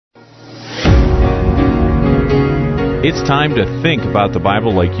It's time to think about the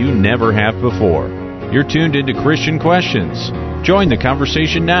Bible like you never have before. You're tuned into Christian Questions. Join the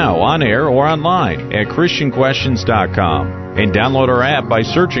conversation now on air or online at ChristianQuestions.com and download our app by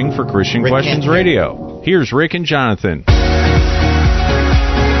searching for Christian Questions Radio. Here's Rick and Jonathan.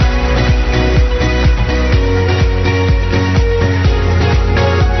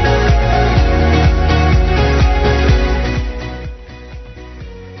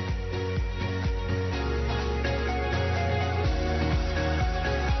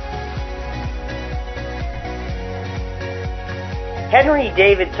 Henry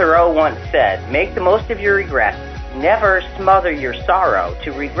David Thoreau once said, "Make the most of your regrets. Never smother your sorrow.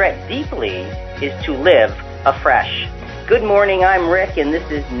 To regret deeply is to live afresh." Good morning, I'm Rick, and this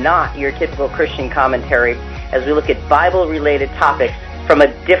is not your typical Christian commentary as we look at Bible-related topics from a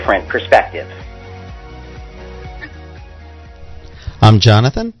different perspective. I'm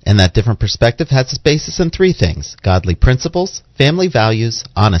Jonathan, and that different perspective has its basis in three things: godly principles, family values,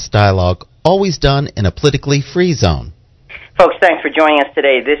 honest dialogue, always done in a politically free zone. Folks, thanks for joining us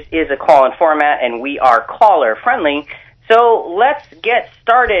today. This is a call-in format, and we are caller-friendly. So let's get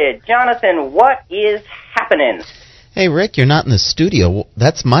started. Jonathan, what is happening? Hey, Rick, you're not in the studio.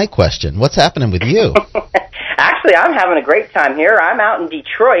 That's my question. What's happening with you? Actually, I'm having a great time here. I'm out in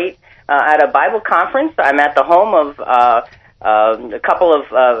Detroit at a Bible conference. I'm at the home of a couple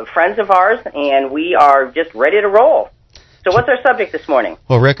of friends of ours, and we are just ready to roll. So what's our subject this morning?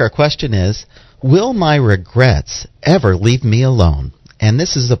 Well, Rick, our question is, will my regrets ever leave me alone? And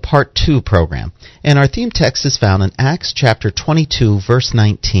this is a Part 2 program. And our theme text is found in Acts chapter 22, verse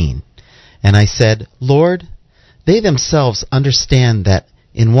 19. And I said, Lord, they themselves understand that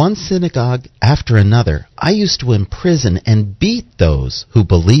in one synagogue after another, I used to imprison and beat those who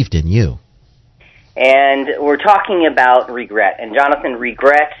believed in you. And we're talking about regret. And Jonathan,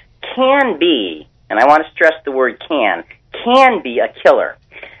 regret can be, and I want to stress the word can be a killer.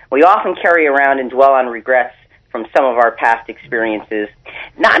 We often carry around and dwell on regrets from some of our past experiences.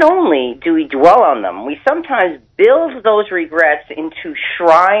 Not only do we dwell on them, we sometimes build those regrets into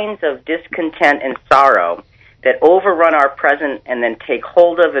shrines of discontent and sorrow that overrun our present and then take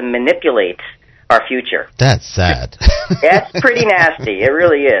hold of and manipulate our future. That's sad. That's pretty nasty. It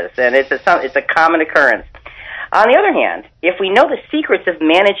really is, and it's a common occurrence. On the other hand, if we know the secrets of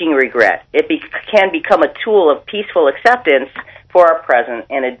managing regret, it can become a tool of peaceful acceptance for our present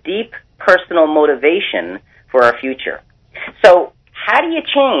and a deep personal motivation for our future. So how do you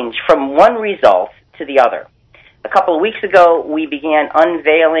change from one result to the other? A couple of weeks ago, we began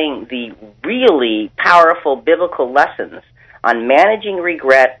unveiling the really powerful biblical lessons on managing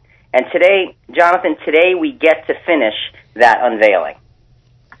regret, and today, Jonathan, we get to finish that unveiling.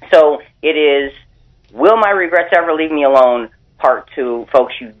 So it is, Will My Regrets Ever Leave Me Alone, Part 2.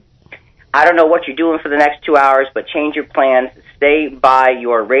 Folks, I don't know what you're doing for the next 2 hours, but change your plans. Stay by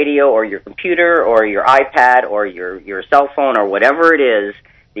your radio or your computer or your iPad or your cell phone or whatever it is,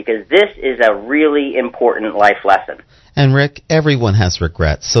 because this is a really important life lesson. And Rick, everyone has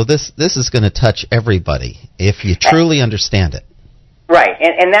regrets, so this is going to touch everybody if you truly understand it. Right,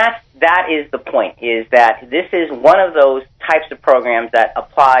 and that is the point, is that this is one of those types of programs that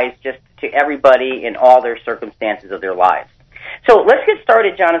applies just to everybody in all their circumstances of their lives. So let's get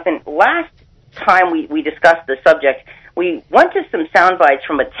started, Jonathan. Last time we discussed the subject, we went to some sound bites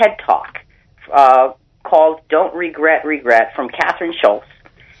from a TED Talk called Don't Regret, Regret from Catherine Schultz.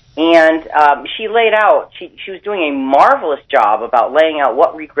 And she laid out, she was doing a marvelous job about laying out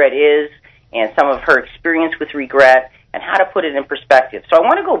what regret is and some of her experience with regret and how to put it in perspective. So I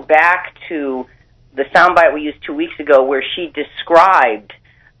want to go back to the soundbite we used 2 weeks ago where she described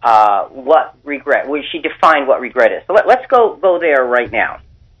where she defined what regret is. So let's go there right now.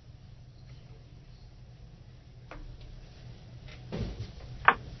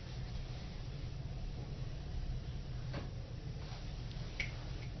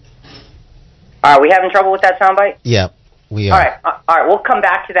 Are we having trouble with that soundbite? Yep, we are. All right, we'll come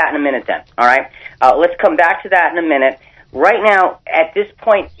back to that in a minute then, all right? Let's come back to that in a minute. Right now, at this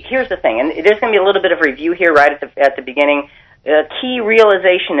point, here's the thing, and there's going to be a little bit of review here right at the beginning. The key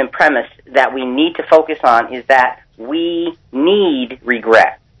realization and premise that we need to focus on is that we need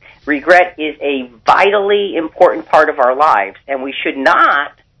regret. Regret is a vitally important part of our lives, and we should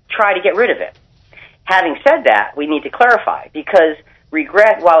not try to get rid of it. Having said that, we need to clarify, because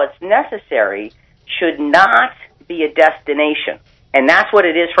regret, while it's necessary, should not be a destination. And that's what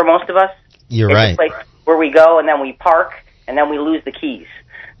it is for most of us. You're it's right. It's a place where we go, and then we park, and then we lose the keys.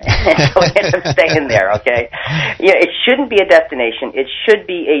 So we end up staying there, okay? Yeah, it shouldn't be a destination. It should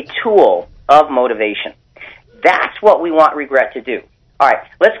be a tool of motivation. That's what we want regret to do. All right,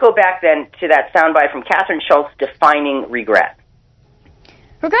 let's go back then to that soundbite from Catherine Schultz defining regret.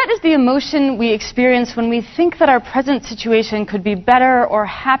 Regret is the emotion we experience when we think that our present situation could be better or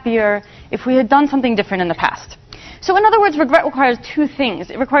happier if we had done something different in the past. So in other words, regret requires two things.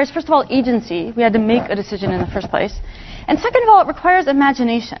 It requires, first of all, agency. We had to make a decision in the first place. And second of all, it requires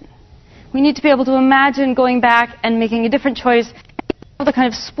imagination. We need to be able to imagine going back and making a different choice, and be able to kind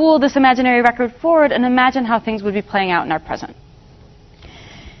of spool this imaginary record forward and imagine how things would be playing out in our present.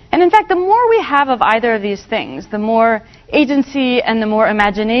 And in fact, the more we have of either of these things, the more agency and the more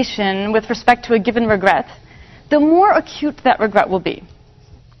imagination with respect to a given regret, the more acute that regret will be.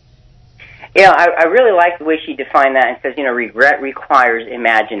 Yeah, I really like the way she defined that and says, regret requires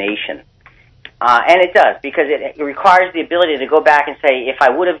imagination. And it does, because it requires the ability to go back and say, if I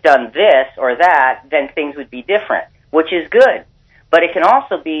would have done this or that, then things would be different, which is good. But it can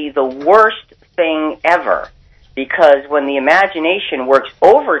also be the worst thing ever, because when the imagination works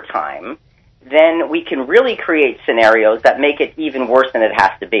overtime, then we can really create scenarios that make it even worse than it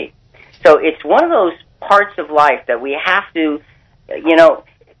has to be. So it's one of those parts of life that we have to,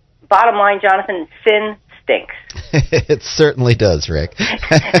 bottom line, Jonathan, sin stinks. It certainly does, Rick.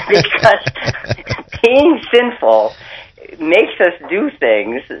 Because being sinful makes us do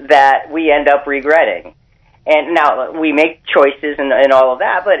things that we end up regretting. And now, we make choices and all of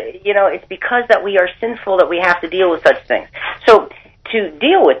that, but, it's because that we are sinful that we have to deal with such things. So, to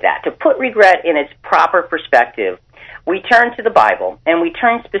deal with that, to put regret in its proper perspective, we turn to the Bible, and we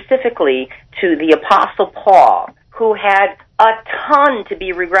turn specifically to the Apostle Paul, who had a ton to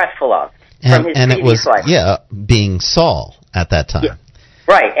be regretful of from his previous life. Being Saul at that time. Yeah.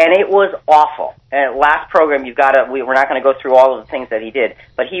 Right, and it was awful. And last program, we're not going to go through all of the things that he did,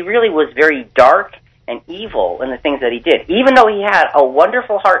 but he really was very dark and evil in the things that he did. Even though he had a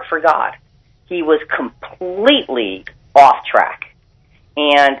wonderful heart for God, he was completely off track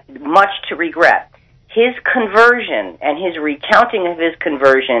and much to regret. His conversion and his recounting of his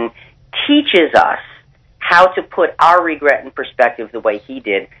conversion teaches us how to put our regret in perspective the way he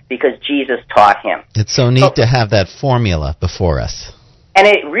did, because Jesus taught him. It's so neat to have that formula before us. And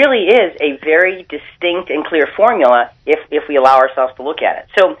it really is a very distinct and clear formula if we allow ourselves to look at it.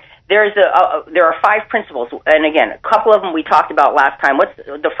 So there are 5 principles, and again, a couple of them we talked about last time. What's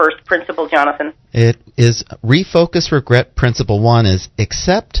the first principle, Jonathan? It is refocus regret. Principle 1 is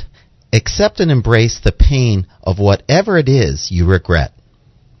accept and embrace the pain of whatever it is you regret.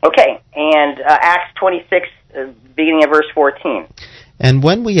 Okay, and Acts 26, beginning of verse 14. And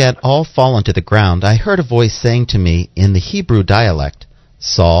when we had all fallen to the ground, I heard a voice saying to me in the Hebrew dialect,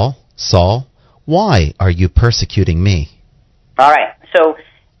 Saul, Saul, why are you persecuting me? All right, so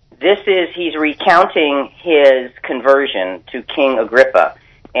he's recounting his conversion to King Agrippa,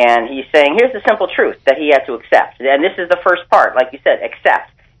 and he's saying, here's the simple truth that he had to accept. And this is the first part, like you said,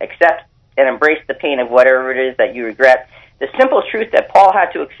 accept and embrace the pain of whatever it is that you regret. The simple truth that Paul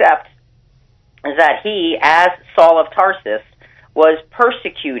had to accept is that he, as Saul of Tarsus, was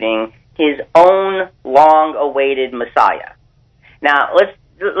persecuting his own long-awaited Messiah. Now,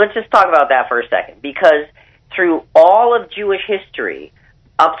 let's just talk about that for a second, because through all of Jewish history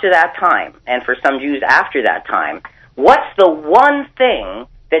up to that time, and for some Jews after that time, what's the one thing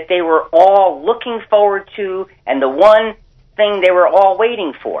that they were all looking forward to and the one thing they were all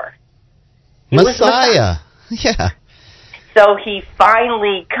waiting for? Messiah. Yeah. So he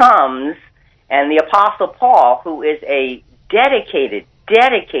finally comes, and the Apostle Paul, who is a dedicated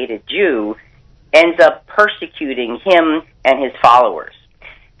Jew, ends up persecuting him and his followers.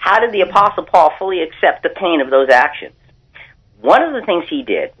 How did the Apostle Paul fully accept the pain of those actions? One of the things he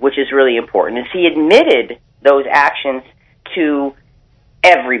did, which is really important, is he admitted those actions to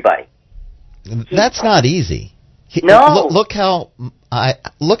everybody. That's not easy. No. Look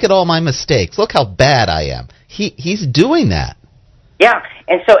at all my mistakes. Look how bad I am. He's doing that. Yeah,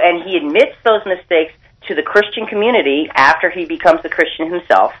 and he admits those mistakes to the Christian community after he becomes a Christian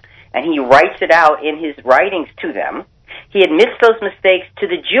himself, and he writes it out in his writings to them. He admits those mistakes to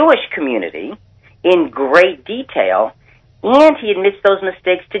the Jewish community in great detail, and he admits those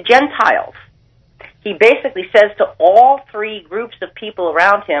mistakes to Gentiles. He basically says to all 3 groups of people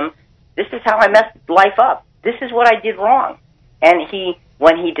around him, this is how I messed life up. This is what I did wrong. And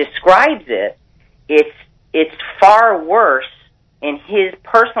when he describes it, it's far worse in his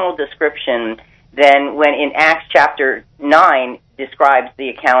personal description than when in Acts chapter 9 describes the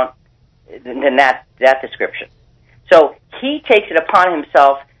account than that description. So he takes it upon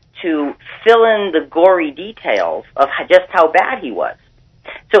himself to fill in the gory details of just how bad he was.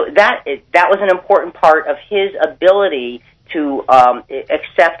 So that was an important part of his ability to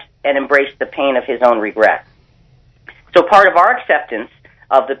accept and embrace the pain of his own regret. So part of our acceptance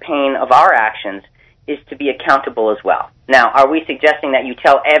of the pain of our actions is to be accountable as well. Now, are we suggesting that you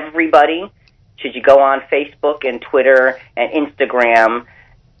tell everybody? Should you go on Facebook and Twitter and Instagram?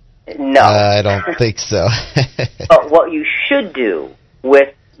 No. I don't think so. But what you should do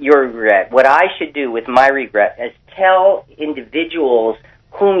with your regret, what I should do with my regret, is tell individuals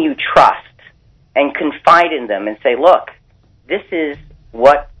whom you trust and confide in them and say, look, this is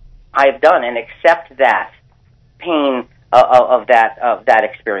what I've done, and accept that pain of that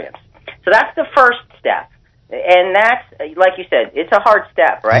experience. So that's the first step. And that's, like you said, it's a hard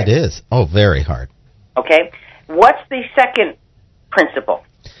step, right? It is. Oh, very hard. Okay. What's the second principle?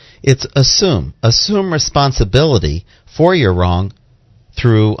 It's assume. Assume responsibility for your wrong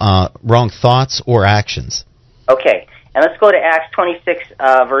through wrong thoughts or actions. Okay. And let's go to Acts 26,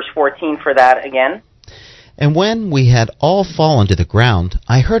 verse 14 for that again. And when we had all fallen to the ground,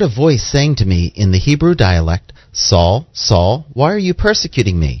 I heard a voice saying to me in the Hebrew dialect, Saul, Saul, why are you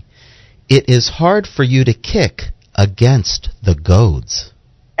persecuting me? It is hard for you to kick against the goads.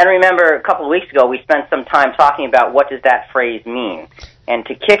 And remember, a couple of weeks ago, we spent some time talking about what does that phrase mean. And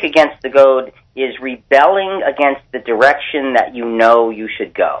to kick against the goad is rebelling against the direction that you know you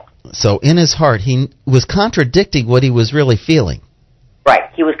should go. So in his heart, he was contradicting what he was really feeling. Right.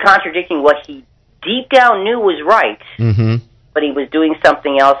 He was contradicting what he deep down knew was right, but he was doing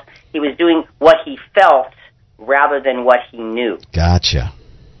something else. He was doing what he felt rather than what he knew. Gotcha.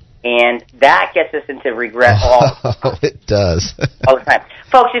 And that gets us into regret all the time. Oh, it does. All the time.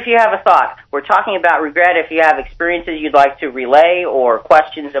 Folks, if you have a thought, we're talking about regret. If you have experiences you'd like to relay or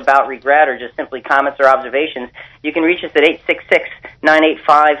questions about regret or just simply comments or observations, you can reach us at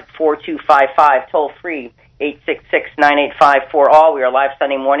 866-985-4255, toll free, 866-985-4ALL. We are live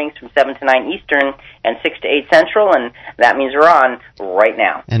Sunday mornings from 7 to 9 Eastern and 6 to 8 Central, and that means we're on right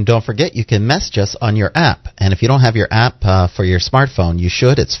now. And don't forget, you can message us on your app. And if you don't have your app for your smartphone, you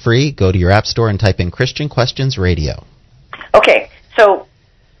should. It's free. Go to your app store and type in Christian Questions Radio. Okay, so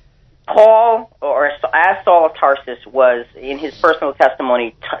Paul, or as Saul of Tarsus, was in his personal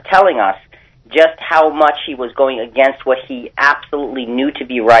testimony telling us just how much he was going against what he absolutely knew to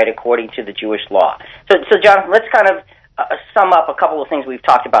be right according to the Jewish law. So Jonathan, let's kind of sum up a couple of things we've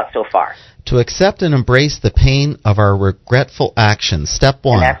talked about so far. To accept and embrace the pain of our regretful actions, step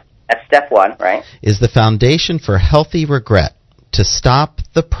one. And that's step one, right? Is the foundation for healthy regret. To stop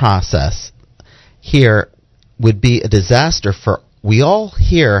the process here would be a disaster for, we all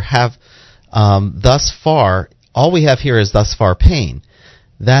here have thus far, all we have here is thus far pain.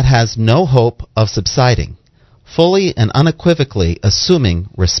 That has no hope of subsiding, fully and unequivocally assuming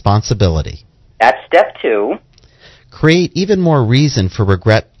responsibility. That's step two. Create even more reason for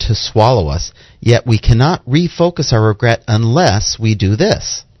regret to swallow us, yet we cannot refocus our regret unless we do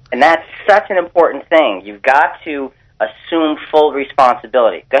this. And that's such an important thing. You've got to assume full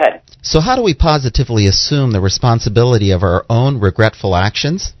responsibility. Go ahead. So how do we positively assume the responsibility of our own regretful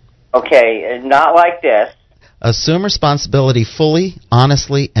actions? Okay, not like this. Assume responsibility fully,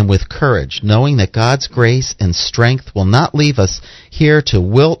 honestly, and with courage, knowing that God's grace and strength will not leave us here to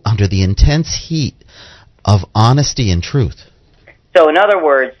wilt under the intense heat of honesty and truth. So in other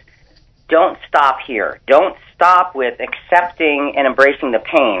words, don't stop here. Don't stop with accepting and embracing the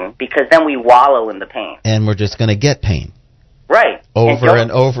pain, because then we wallow in the pain. And we're just going to get pain. Right. Over and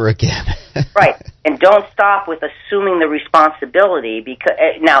over again. Right. And don't stop with assuming the responsibility, because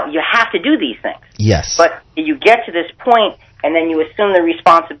now you have to do these things. Yes. But you get to this point and then you assume the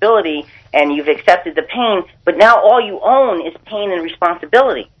responsibility and you've accepted the pain, but now all you own is pain and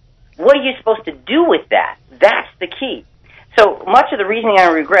responsibility. What are you supposed to do with that? That's the key. So much of the reasoning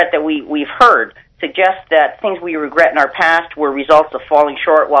on regret that we've heard suggests that things we regret in our past were results of falling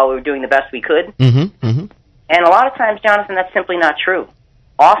short while we were doing the best we could. And a lot of times, Jonathan, that's simply not true.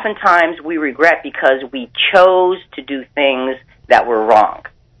 Oftentimes we regret because we chose to do things that were wrong.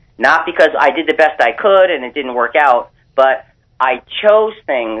 Not because I did the best I could and it didn't work out, but I chose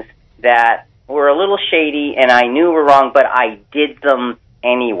things that were a little shady and I knew were wrong, but I did them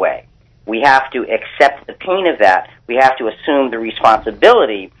anyway. We have to accept the pain of that. We have to assume the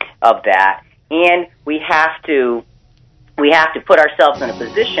responsibility of that, and we have to put ourselves in a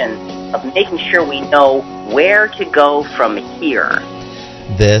position of making sure we know where to go from here.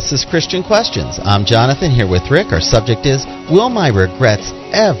 This is Christian Questions. I'm Jonathan here with Rick. Our subject is, will my regrets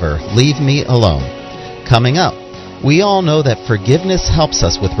ever leave me alone? Coming up, we all know that forgiveness helps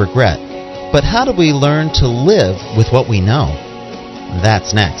us with regret, but how do we learn to live with what we know?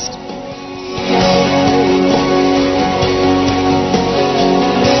 That's next.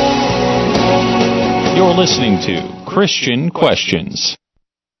 You're listening to Christian Questions.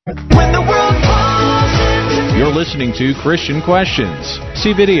 When the world falls into You're listening to Christian Questions.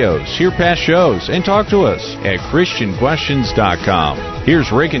 See videos, hear past shows, and talk to us at ChristianQuestions.com.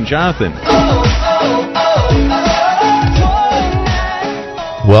 Here's Rick and Jonathan.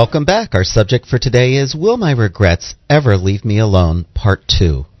 Welcome back. Our subject for today is, Will My Regrets Ever Leave Me Alone? Part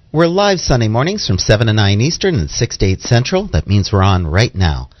 2. We're live Sunday mornings from 7 to 9 Eastern and 6 to 8 Central. That means we're on right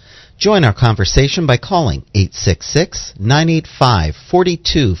now. Join our conversation by calling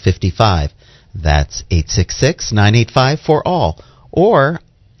 866-985-4255. That's 866-985-4ALL. Or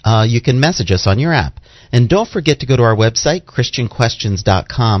you can message us on your app. And don't forget to go to our website,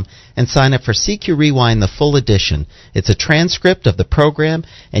 ChristianQuestions.com, and sign up for CQ Rewind, the full edition. It's a transcript of the program,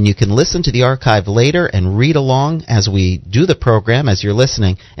 and you can listen to the archive later and read along as we do the program as you're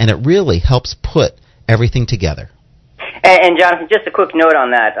listening, and it really helps put everything together. And Jonathan, just a quick note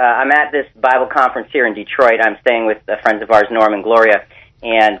on that. I'm at this Bible conference here in Detroit. I'm staying with friends of ours, Norm and Gloria,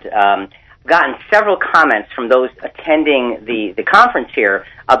 and gotten several comments from those attending the conference here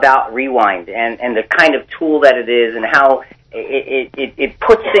about Rewind and the kind of tool that it is and how it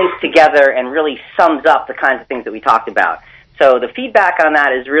puts things together and really sums up the kinds of things that we talked about. So the feedback on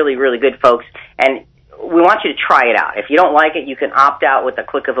that is really, really good, folks, and we want you to try it out. If you don't like it, you can opt out with a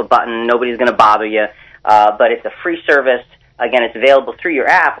click of a button. Nobody's going to bother you, but it's a free service. Again, it's available through your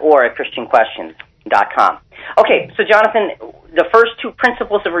app or at ChristianQuestions.com. Okay, so Jonathan, the first two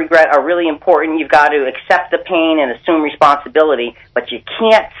principles of regret are really important. You've got to accept the pain and assume responsibility, but you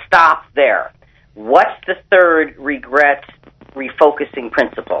can't stop there. What's the third regret refocusing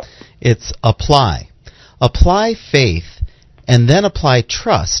principle? It's apply. Apply faith and then apply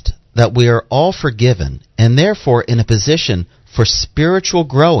trust that we are all forgiven and therefore in a position for spiritual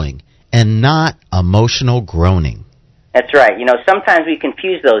growing and not emotional groaning. That's right. You know, sometimes we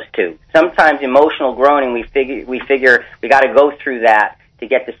confuse those two. Sometimes emotional groaning, we figure we got to go through that to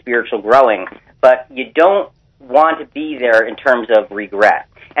get the spiritual growing, but you don't want to be there in terms of regret.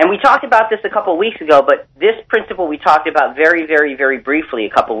 And we talked about this a couple of weeks ago, but this principle we talked about very, very, very briefly a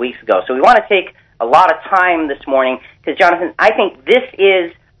couple of weeks ago. So we want to take a lot of time this morning because, Jonathan, I think this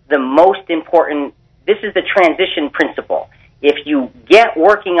is the most important, this is the transition principle. If you get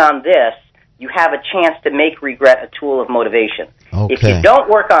working on this, you have a chance to make regret a tool of motivation. Okay. If you don't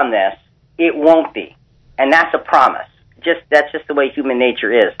work on this, it won't be. And that's a promise. That's just the way human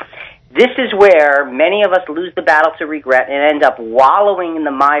nature is. This is where many of us lose the battle to regret and end up wallowing in the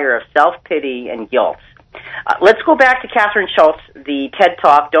mire of self-pity and guilt. Let's go back to Catherine Schultz, the TED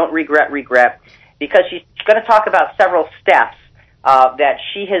Talk, Don't Regret, Regret, because she's going to talk about several steps that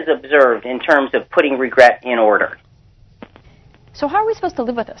she has observed in terms of putting regret in order. So how are we supposed to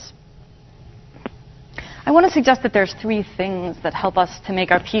live with this? I want to suggest that there's three things that help us to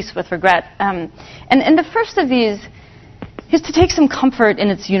make our peace with regret. And the first of these is to take some comfort in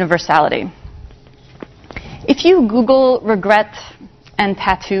its universality. If you Google regret and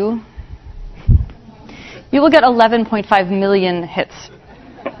tattoo, you will get 11.5 million hits.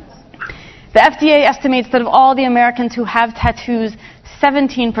 The FDA estimates that of all the Americans who have tattoos,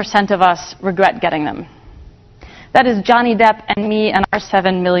 17% of us regret getting them. That is Johnny Depp and me and our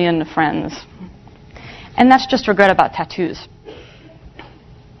 7 million friends. And that's just regret about tattoos.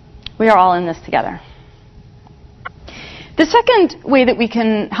 We are all in this together. The second way that we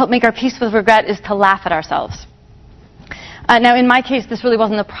can help make our peace with regret is to laugh at ourselves. Now, in my case, this really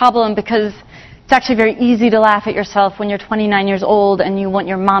wasn't a problem because it's actually very easy to laugh at yourself when you're 29 years old and you want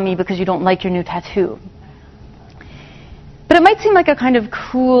your mommy because you don't like your new tattoo. But it might seem like a kind of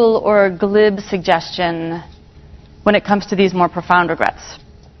cool or glib suggestion when it comes to these more profound regrets.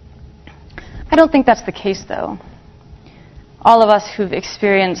 I don't think that's the case, though. All of us who've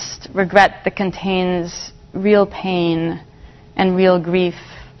experienced regret that contains real pain and real grief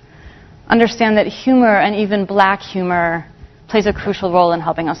understand that humor, and even black humor, plays a crucial role in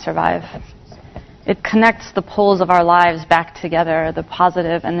helping us survive. It connects the poles of our lives back together, the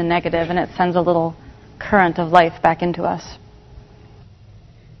positive and the negative, and it sends a little current of life back into us.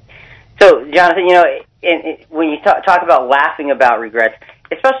 So, Jonathan, you know, when you talk about laughing about regrets,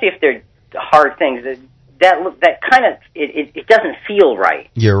 especially if they're hard things, that kind of, it doesn't feel right.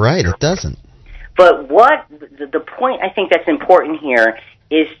 You're right, it doesn't. But the point I think that's important here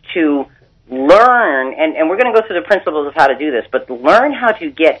is to learn, and we're going to go through the principles of how to do this, but learn how to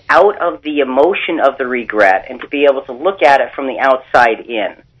get out of the emotion of the regret and to be able to look at it from the outside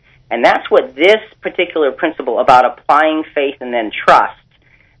in. And that's what this particular principle about applying faith and then trust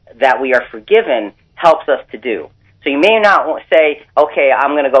that we are forgiven helps us to do. So you may not say, okay,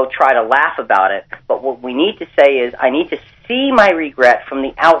 I'm going to go try to laugh about it, but what we need to say is, I need to see my regret from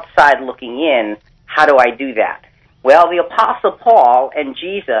the outside looking in. How do I do that? Well, the Apostle Paul and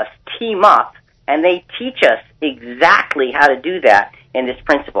Jesus team up, and they teach us exactly how to do that in this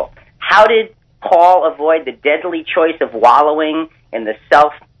principle. How did Paul avoid the deadly choice of wallowing in the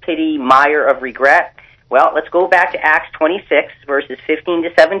self-pity mire of regret? Well, let's go back to Acts 26, verses 15 to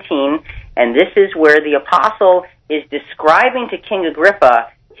 17, and this is where the apostle is describing to King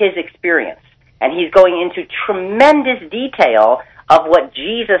Agrippa his experience. And he's going into tremendous detail of what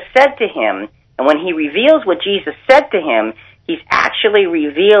Jesus said to him. And when he reveals what Jesus said to him, he's actually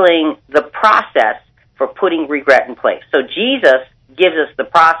revealing the process for putting regret in place. So Jesus gives us the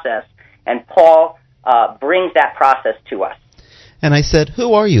process, and Paul brings that process to us. And I said,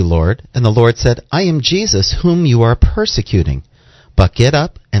 "Who are you, Lord?" And the Lord said, "I am Jesus, whom you are persecuting. But get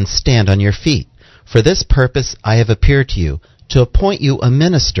up and stand on your feet. For this purpose I have appeared to you, to appoint you a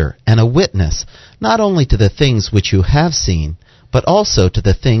minister and a witness, not only to the things which you have seen, but also to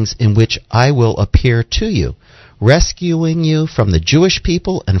the things in which I will appear to you, rescuing you from the Jewish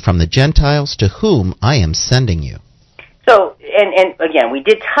people and from the Gentiles to whom I am sending you." So, and again, we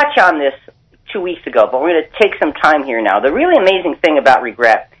did touch on this 2 weeks ago, but we're going to take some time here now. The really amazing thing about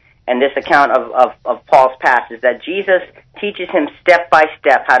regret and this account of Paul's past is that Jesus teaches him step by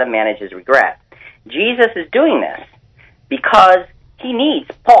step how to manage his regret. Jesus is doing this because he needs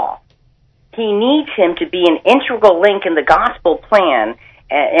Paul. He needs him to be an integral link in the gospel plan,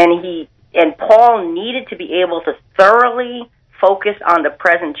 and Paul needed to be able to thoroughly focus on the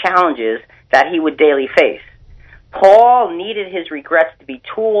present challenges that he would daily face. Paul needed his regrets to be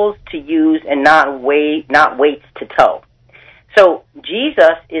tools to use and not weights to tow. So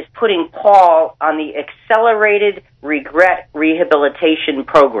Jesus is putting Paul on the accelerated regret rehabilitation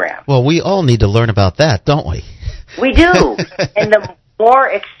program. Well, we all need to learn about that, don't we? We do. And the more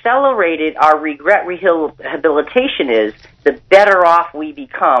accelerated our regret rehabilitation is, the better off we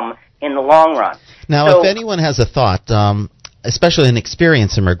become in the long run. Now, if anyone has a thought, especially an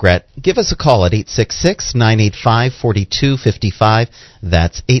experience in regret, give us a call at 866-985-4255.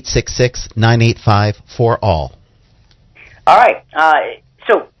 That's 866-985-4ALL. All right.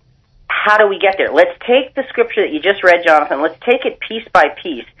 So how do we get there? Let's take the scripture that you just read, Jonathan. Let's take it piece by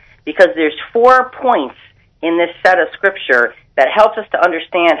piece, because there's 4 points in this set of scripture that helps us to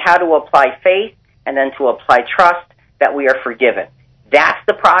understand how to apply faith and then to apply trust that we are forgiven. That's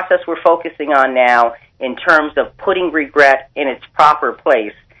the process we're focusing on now in terms of putting regret in its proper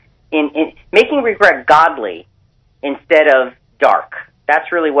place, in making regret godly instead of dark.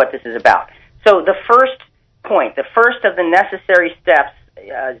 That's really what this is about. So the first point, the first of the necessary steps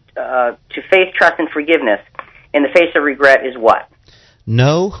to faith, trust, and forgiveness in the face of regret is what?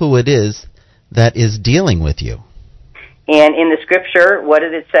 Know who it is that is dealing with you. And in the scripture, what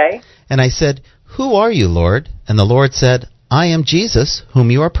did it say? And I said, "Who are you, Lord?" And the Lord said, "I am Jesus,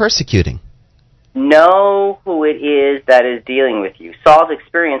 whom you are persecuting." Know who it is that is dealing with you. Saul's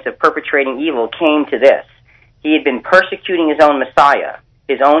experience of perpetrating evil came to this. He had been persecuting his own Messiah,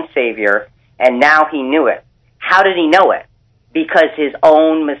 his own Savior, and now he knew it. How did he know it? Because his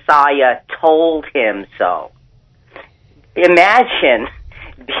own Messiah told him so. Imagine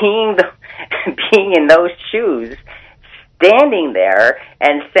being in those shoes, standing there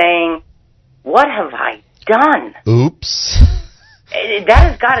and saying, "What have I done?" Oops. That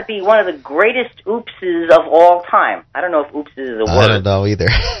has got to be one of the greatest oopses of all time. I don't know if oops is a word. I don't know either.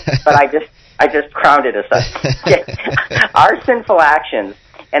 But I just crowned it as such. Our sinful actions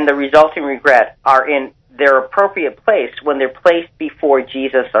and the resulting regret are in their appropriate place when they're placed before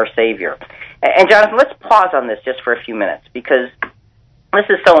Jesus, our Savior. And Jonathan, let's pause on this just for a few minutes, because this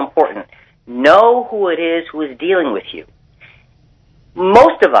is so important. Know who it is who is dealing with you.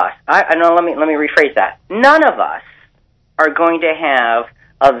 Most of us, I know. Let me rephrase that. None of us are going to have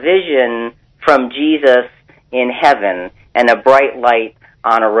a vision from Jesus in heaven and a bright light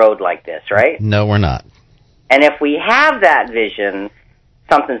on a road like this, right? No, we're not. And if we have that vision,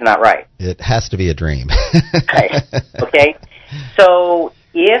 something's not right. It has to be a dream. Right. Okay? So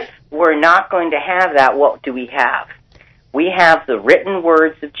if we're not going to have that, what do we have? We have the written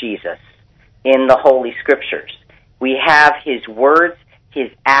words of Jesus in the Holy Scriptures. We have his words,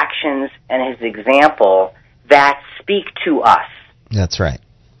 his actions, and his example that speak to us. That's right.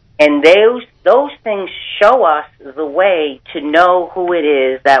 And those things show us the way to know who it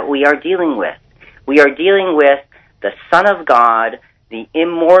is that we are dealing with. We are dealing with the Son of God, the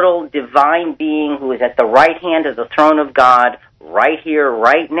immortal divine being who is at the right hand of the throne of God right here,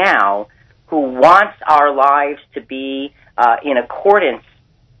 right now, who wants our lives to be in accordance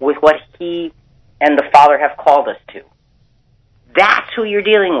with what he and the Father have called us to. That's who you're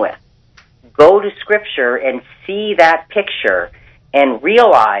dealing with. Go to Scripture and see that picture and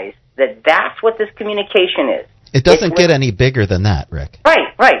realize that that's what this communication is. It doesn't get any bigger than that, Rick.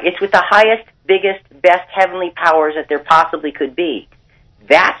 Right. It's with the highest biggest, best heavenly powers that there possibly could be.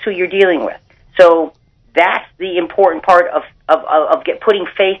 That's who you're dealing with. So that's the important part of putting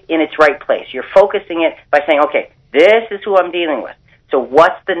faith in its right place. You're focusing it by saying, okay, this is who I'm dealing with. So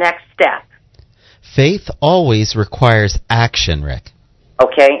what's the next step? Faith always requires action, Rick.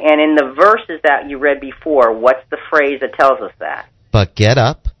 Okay, and in the verses that you read before, what's the phrase that tells us that? But get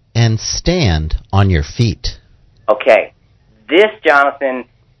up and stand on your feet. Okay, this, Jonathan,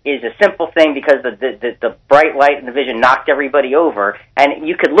 is a simple thing because the bright light and the vision knocked everybody over, and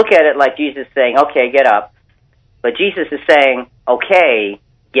you could look at it like Jesus saying, okay, get up, but Jesus is saying, okay,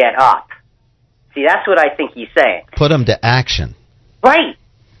 get up. See, that's what I think he's saying. Put them to action. Right.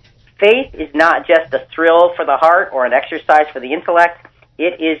 Faith is not just a thrill for the heart or an exercise for the intellect.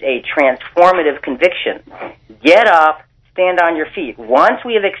 It is a transformative conviction. Get up, stand on your feet. Once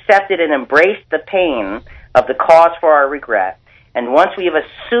we have accepted and embraced the pain of the cause for our regret, and once we have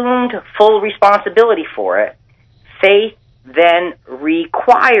assumed full responsibility for it, faith then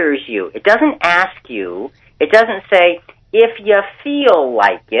requires you. It doesn't ask you. It doesn't say, if you feel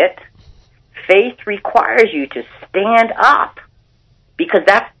like it. Faith requires you to stand up. Because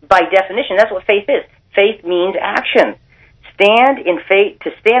that's, by definition, that's what faith is. Faith means action. To stand in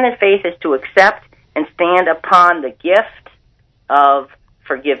faith is to accept and stand upon the gift of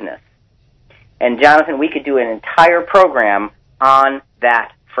forgiveness. And Jonathan, we could do an entire program on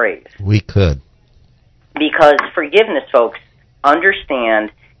that phrase. We could. Because forgiveness, folks,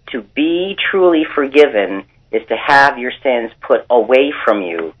 understand, to be truly forgiven is to have your sins put away from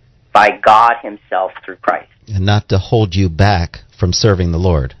you by God himself through Christ. And not to hold you back from serving the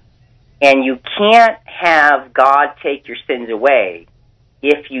Lord. And you can't have God take your sins away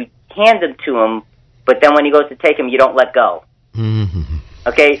if you hand them to him, but then when he goes to take them, you don't let go. Mm-hmm.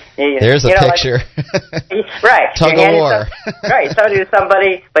 Okay? There's a picture. Like, right. Tug of war. Right. So do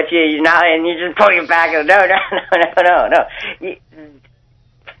somebody, but you're not, and you just pull your back and no.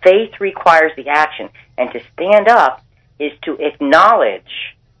 Faith requires the action. And to stand up is to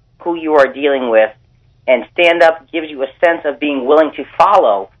acknowledge who you are dealing with, and stand up gives you a sense of being willing to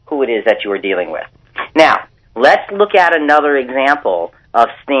follow who it is that you are dealing with. Now, let's look at another example of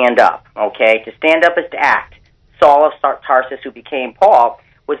stand up, okay? To stand up is to act. Saul of Tarsus, who became Paul,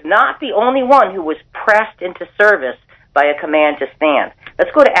 was not the only one who was pressed into service by a command to stand.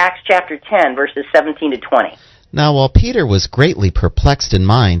 Let's go to Acts chapter 10, verses 17 to 20. Now, while Peter was greatly perplexed in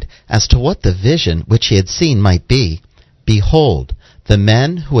mind as to what the vision which he had seen might be, behold, the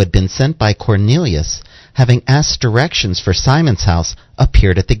men who had been sent by Cornelius, having asked directions for Simon's house,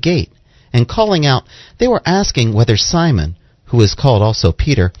 appeared at the gate, and calling out, they were asking whether Simon, who is called also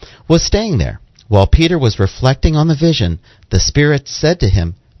Peter, was staying there. While Peter was reflecting on the vision, the Spirit said to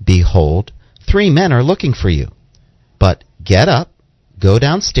him, behold, 3 men are looking for you. But get up, go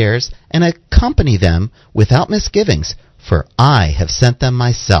downstairs, and accompany them without misgivings, for I have sent them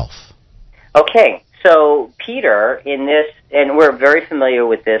myself. Okay, so Peter, in this, and we're very familiar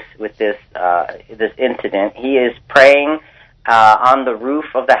with this incident. He is praying on the roof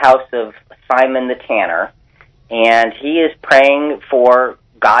of the house of Simon the tanner, and he is praying for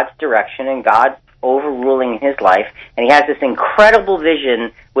God's direction and God's overruling his life, and he has this incredible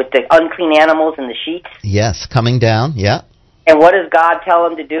vision with the unclean animals and the sheets. Yes, coming down. Yeah. And what does God tell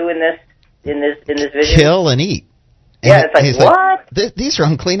him to do in this vision? Kill and eat. Yeah, it's like, what? These are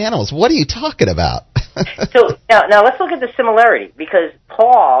unclean animals. What are you talking about? So now let's look at the similarity, because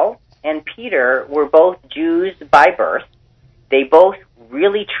Paul and Peter were both Jews by birth. They both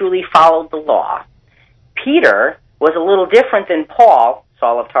really truly followed the law. Peter was a little different than Paul,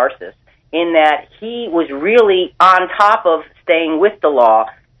 Saul of Tarsus, in that he was really on top of staying with the law.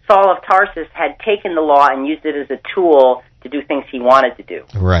 Saul of Tarsus had taken the law and used it as a tool to do things he wanted to do.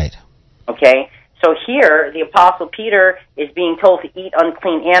 Right. Okay? So here, the Apostle Peter is being told to eat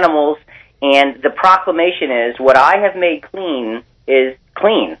unclean animals, and the proclamation is, what I have made clean is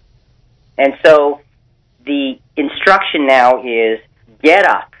clean. And so the instruction now is, get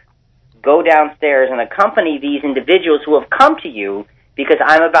up, go downstairs, and accompany these individuals who have come to you, because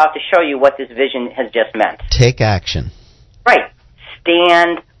I'm about to show you what this vision has just meant. Take action. Right.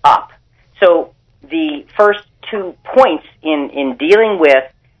 Stand up. So the first 2 points in dealing with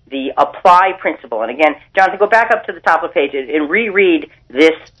the apply principle, and again, Jonathan, go back up to the top of the page and reread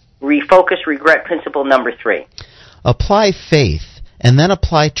this refocus regret principle number 3. Apply faith, and then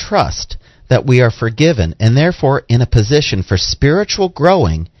apply trust that we are forgiven and therefore in a position for spiritual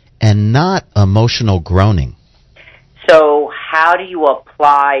growing and not emotional groaning. So how do you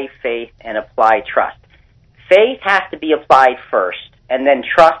apply faith and apply trust? Faith has to be applied first, and then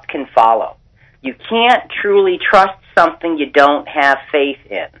trust can follow. You can't truly trust something you don't have faith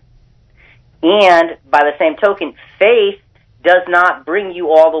in. And by the same token, faith does not bring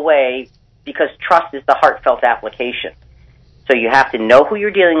you all the way, because trust is the heartfelt application. So you have to know who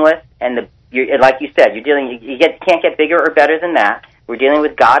you're dealing with, and like you said, can't get bigger or better than that. We're dealing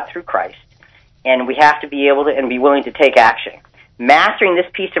with God through Christ, and we have to be able to and be willing to take action. Mastering this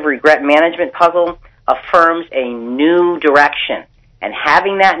piece of regret management puzzle affirms a new direction, and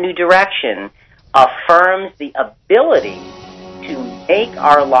having that new direction affirms the ability to make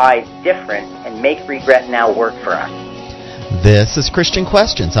our lives different and make regret now work for us. This is Christian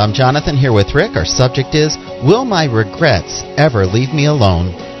Questions. I'm Jonathan here with Rick. Our subject is, Will My Regrets Ever Leave Me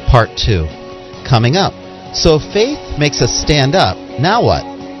Alone? Part 2. Coming up. So faith makes us stand up. Now what?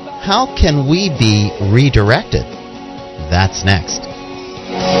 How can we be redirected? That's next.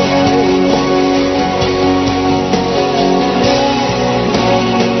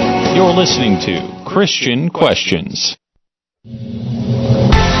 You're listening to Christian Questions.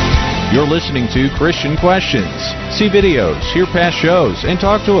 You're listening to Christian Questions. See videos, hear past shows, and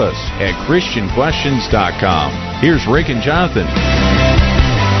talk to us at ChristianQuestions.com. Here's Rick and Jonathan.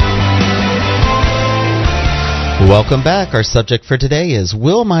 Welcome back. Our subject for today is,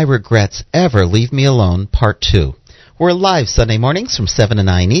 Will My Regrets Ever Leave Me Alone? Part 2. We're live Sunday mornings from 7 to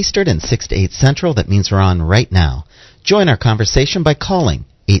 9 Eastern and 6 to 8 Central. That means we're on right now. Join our conversation by calling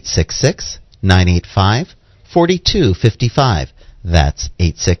 866-985-4255. That's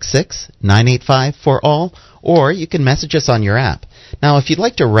 866-985-4ALL, or you can message us on your app. Now, if you'd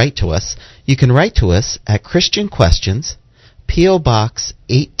like to write to us, you can write to us at Christian Questions, P.O. Box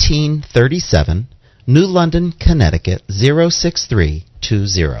 1837, New London, Connecticut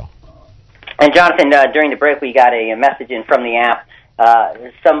 06320. And Jonathan, during the break, we got a message in from the app.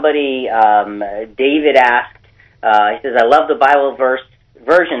 Somebody, David asked, he says, I love the Bible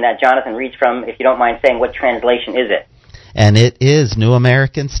version that Jonathan reads from. If you don't mind saying, what translation is it? And it is New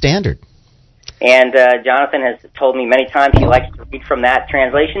American Standard. And Jonathan has told me many times he likes to read from that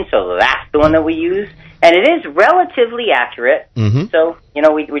translation, so that's the one that we use. And it is relatively accurate. Mm-hmm. So,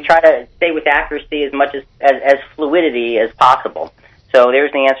 we try to stay with accuracy as much as fluidity as possible. So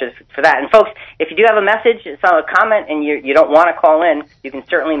there's the answer for that. And folks, if you do have a message, it's on a comment, and you don't want to call in, you can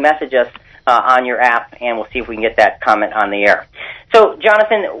certainly message us on your app, and we'll see if we can get that comment on the air. So,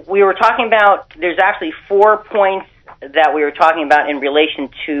 Jonathan, we were talking about, there's actually 4 points that we were talking about in relation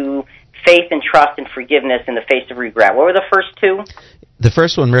to faith and trust and forgiveness in the face of regret. What were the first 2? The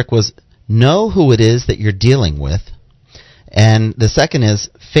first one, Rick, was know who it is that you're dealing with. And the second is,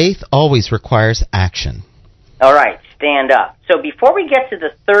 faith always requires action. All right, stand up. So before we get to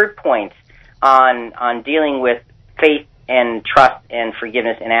the third point on dealing with faith and trust and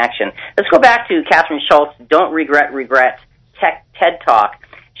forgiveness in action, let's go back to Catherine Schultz, Don't Regret TED Talk.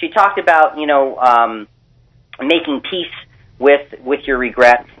 She talked about, making peace with your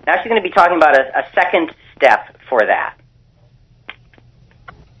regret. Now she's going to be talking about a second step for that.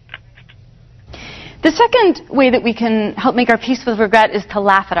 The second way that we can help make our peace with regret is to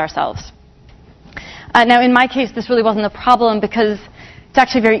laugh at ourselves. Now, in my case, this really wasn't a problem because it's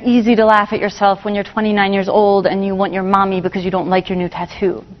actually very easy to laugh at yourself when you're 29 years old and you want your mommy because you don't like your new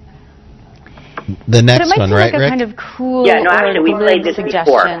tattoo. The next one, right, Rick? But it might be like a kind of cool we played this suggestion.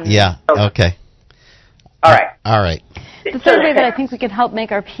 before. Yeah, okay. All right. The third way that I think we can help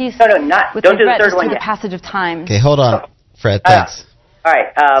make our peace with don't do the regret third is one through yet. the passage of time. Okay, hold on, Fred, thanks. All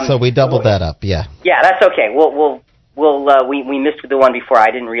right. So we doubled that up, yeah. Yeah, that's okay. We missed the one before.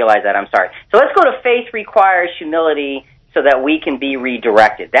 I didn't realize that. I'm sorry. So let's go to faith requires humility so that we can be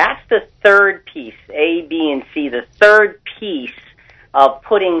redirected. That's the third piece, A, B, and C. The third piece of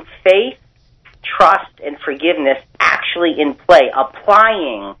putting faith, trust, and forgiveness actually in play,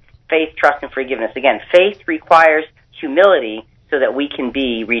 applying faith, trust, and forgiveness. Again, faith requires humility so that we can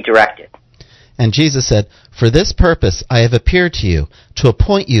be redirected. And Jesus said, For this purpose I have appeared to you, to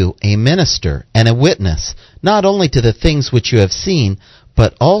appoint you a minister and a witness, not only to the things which you have seen,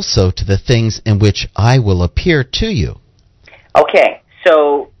 but also to the things in which I will appear to you. Okay,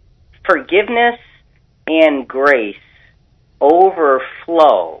 so forgiveness and grace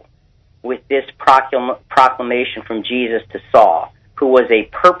overflow with this proclamation from Jesus to Saul, who was a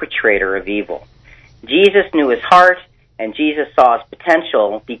perpetrator of evil. Jesus knew his heart, and Jesus saw his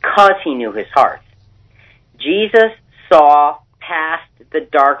potential because he knew his heart. Jesus saw past the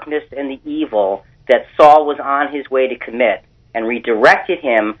darkness and the evil that Saul was on his way to commit and redirected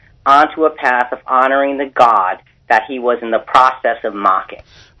him onto a path of honoring the God that he was in the process of mocking.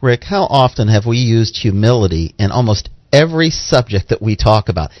 Rick, how often have we used humility in almost every subject that we talk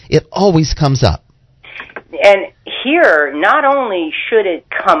about? It always comes up. And here, not only should it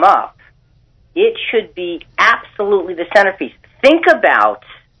come up, it should be absolutely the centerpiece. Think about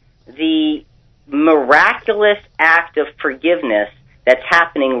the miraculous act of forgiveness that's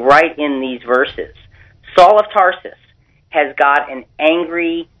happening right in these verses. Saul of Tarsus has got an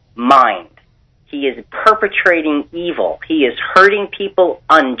angry mind. He is perpetrating evil. He is hurting people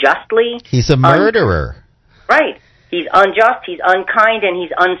unjustly. He's a murderer. Right. He's unjust, he's unkind, and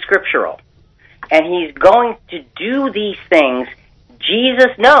he's unscriptural. And he's going to do these things.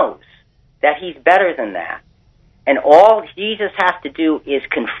 Jesus knows that he's better than that. And all Jesus has to do is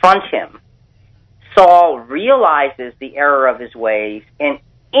confront him. Saul realizes the error of his ways and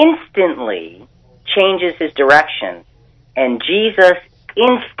instantly changes his direction. And Jesus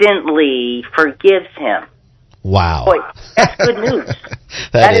instantly forgives him. Wow. Boy, that's good news.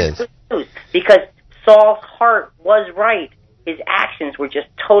 that is good news. Because Saul's heart was right. His actions were just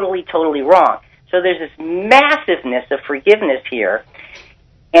totally, totally wrong. So there's this massiveness of forgiveness here.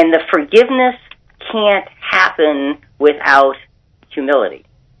 And the forgiveness can't happen without humility.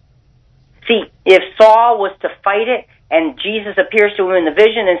 See, if Saul was to fight it, and Jesus appears to him in the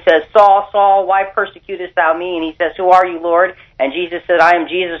vision and says, Saul, Saul, why persecutest thou me? And he says, who are you, Lord? And Jesus said, I am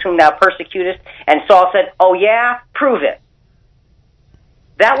Jesus whom thou persecutest. And Saul said, oh yeah? Prove it.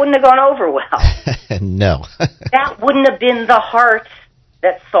 That wouldn't have gone over well. No. That wouldn't have been the heart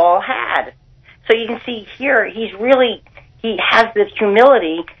that Saul had. So you can see here, he has this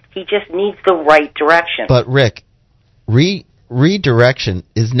humility, he just needs the right direction. But Rick, redirection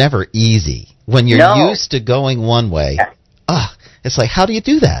is never easy. When you're used to going one way, it's like, how do you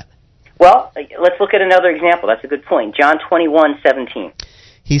do that? Well, let's look at another example. That's a good point. John 21:17.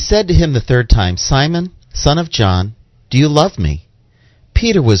 He said to him the third time, Simon, son of John, do you love me?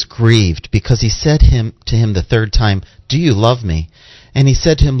 Peter was grieved because he said to him the third time, do you love me? And he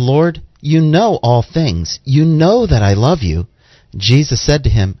said to him, Lord, you know all things. You know that I love you. Jesus said to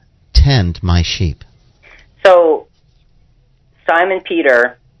him, tend my sheep. So Simon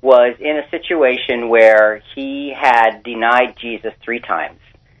Peter was in a situation where he had denied Jesus 3 times.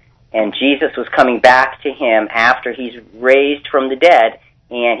 And Jesus was coming back to him after he's raised from the dead,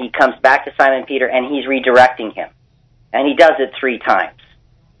 and he comes back to Simon Peter, and he's redirecting him. And he does it 3 times.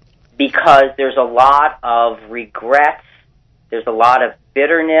 Because there's a lot of regrets, there's a lot of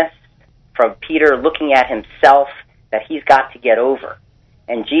bitterness from Peter looking at himself that he's got to get over.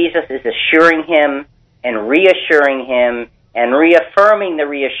 And Jesus is assuring him and reassuring him and reaffirming the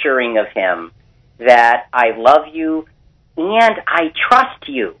reassuring of him that I love you and I trust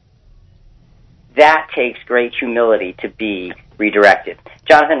you. That takes great humility to be redirected.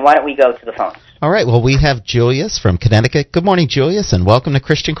 Jonathan, why don't we go to the phones? All right, well, we have Julius from Connecticut. Good morning, Julius, and welcome to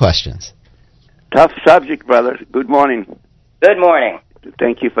Christian Questions. Tough subject, brother. Good morning. Good morning.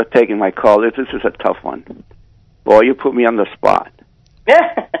 Thank you for taking my call. This is a tough one. Boy, you put me on the spot.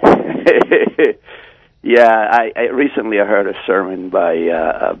 Yeah, I recently heard a sermon by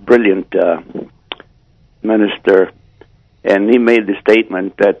a brilliant minister, and he made the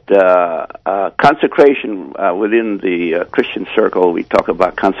statement that consecration within the Christian circle, we talk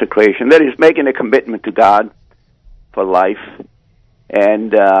about consecration, that is making a commitment to God for life.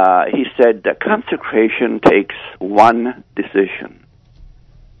 And he said that consecration takes one decision.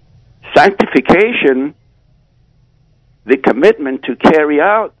 Sanctification, the commitment to carry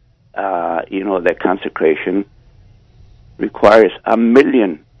out that consecration requires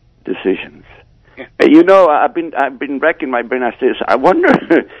 1,000,000 decisions. I've been racking my brain. I says, I wonder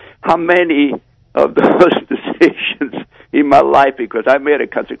how many of those decisions in my life, because I made a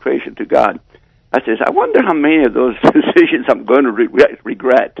consecration to God. I says, I wonder how many of those decisions I'm going to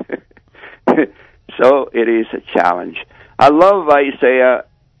regret. So it is a challenge. I love Isaiah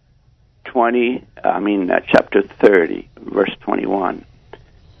chapter 30, verse 21.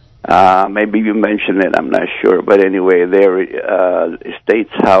 Maybe you mentioned it, I'm not sure. But anyway, there it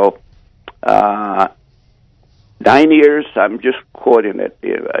states how 9 years, I'm just quoting it,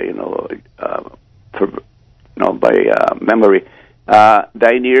 by memory.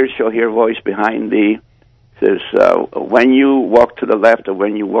 9 years shall hear a voice behind thee. It says, when you walk to the left or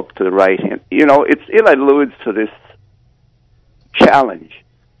when you walk to the right hand. It alludes to this challenge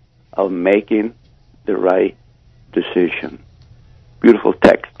of making the right decision. Beautiful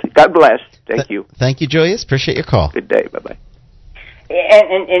text. God bless. Thank you. Thank you, Julius. Appreciate your call. Good day. Bye-bye.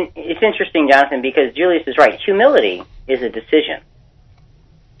 And it's interesting, Jonathan, because Julius is right. Humility is a decision.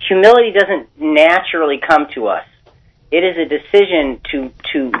 Humility doesn't naturally come to us. It is a decision to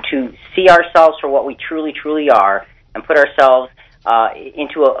see ourselves for what we truly, truly are and put ourselves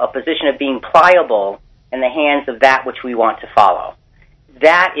into a position of being pliable in the hands of that which we want to follow.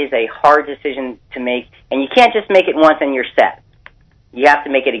 That is a hard decision to make, and you can't just make it once and you're set. You have to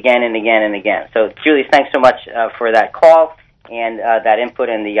make it again and again and again. So, Julius, thanks so much for that call, and that input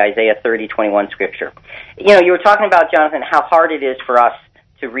in the Isaiah 30:21 scripture. You were talking about, Jonathan, how hard it is for us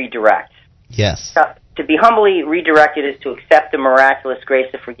to redirect. Yes. To be humbly redirected is to accept the miraculous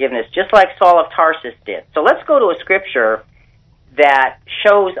grace of forgiveness, just like Saul of Tarsus did. So let's go to a scripture that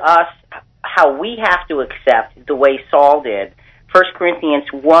shows us how we have to accept the way Saul did. 1 Corinthians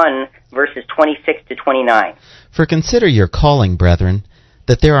 1, verses 26 to 29. For consider your calling, brethren,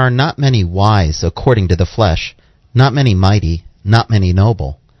 that there are not many wise according to the flesh, not many mighty, not many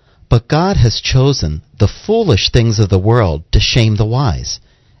noble. But God has chosen the foolish things of the world to shame the wise.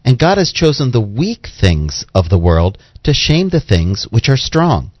 And God has chosen the weak things of the world to shame the things which are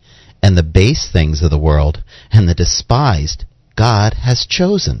strong. And the base things of the world and the despised God has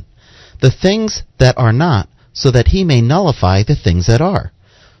chosen. The things that are not, so that he may nullify the things that are,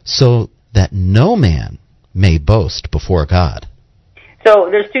 so that no man may boast before God. So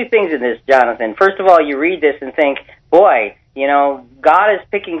there's two things in this, Jonathan. First of all, you read this and think, boy, God is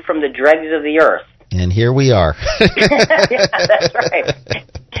picking from the dregs of the earth. And here we are. Yeah, that's right.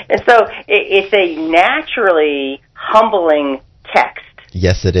 And so it's a naturally humbling text.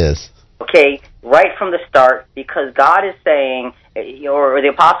 Yes, it is. Okay, right from the start, because God is saying, or the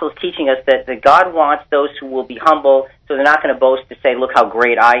apostle is teaching us that God wants those who will be humble, so they're not going to boast to say, look how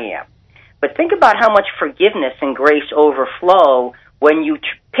great I am. But think about how much forgiveness and grace overflow when you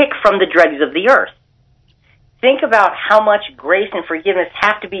pick from the dregs of the earth. Think about how much grace and forgiveness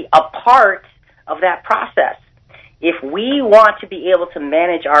have to be a part of that process. If we want to be able to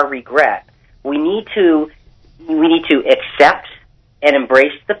manage our regret, we need to accept and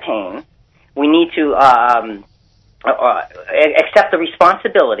embrace the pain. We need to accept the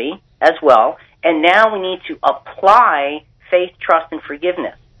responsibility as well, and now we need to apply faith, trust, and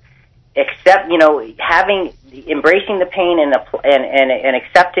forgiveness. Embracing the pain and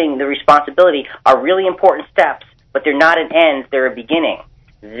accepting the responsibility are really important steps, but they're not an end; they're a beginning.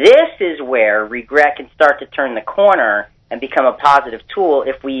 This is where regret can start to turn the corner and become a positive tool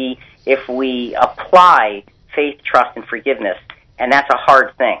if we apply faith, trust, and forgiveness, and that's a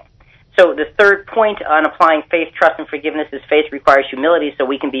hard thing. So the third point on applying faith, trust, and forgiveness is faith requires humility so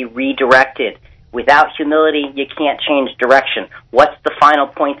we can be redirected. Without humility, you can't change direction. What's the final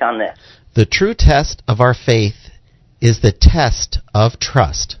point on this? The true test of our faith is the test of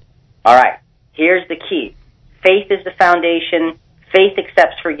trust. All right. Here's the key. Faith is the foundation. Faith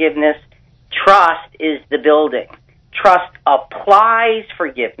accepts forgiveness. Trust is the building. Trust applies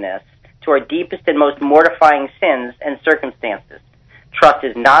forgiveness to our deepest and most mortifying sins and circumstances. Trust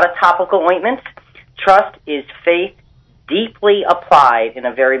is not a topical ointment. Trust is faith deeply applied in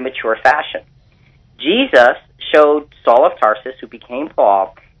a very mature fashion. Jesus showed Saul of Tarsus, who became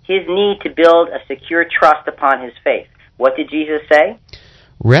Paul, his need to build a secure trust upon his faith. What did Jesus say?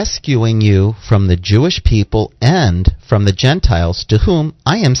 Rescuing you from the Jewish people and from the Gentiles to whom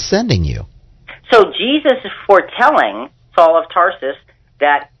I am sending you. So Jesus is foretelling Saul of Tarsus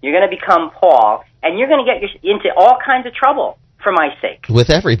that you're going to become Paul, and you're going to get into all kinds of trouble for my sake. With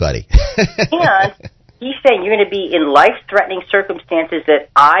everybody. And he's saying you're going to be in life-threatening circumstances that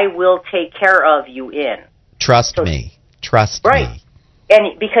I will take care of you in. Trust me. Trust me.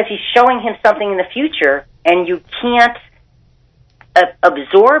 And because he's showing him something in the future, and you can't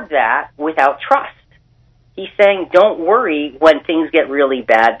absorb that without trust. He's saying, don't worry when things get really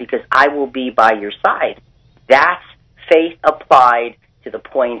bad because I will be by your side. That's faith applied to the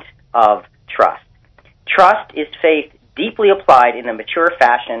point of trust. Trust is faith deeply applied in a mature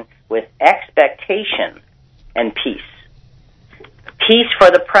fashion with expectation and peace. Peace for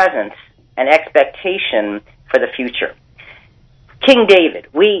the present and expectation for the future. King David,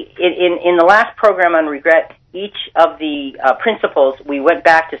 in the last program on regret, each of the principles, we went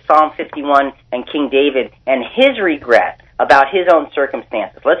back to Psalm 51 and King David and his regret about his own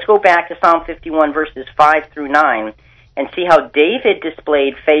circumstances. Let's go back to Psalm 51 verses 5 through 9 and see how David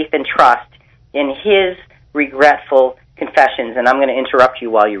displayed faith and trust in his regretful confessions. And I'm going to interrupt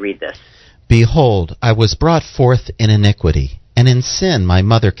you while you read this. Behold, I was brought forth in iniquity, and in sin my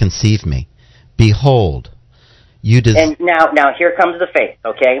mother conceived me. Behold, and now here comes the faith,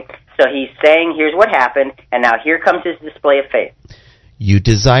 okay? So he's saying, here's what happened, and now here comes his display of faith. You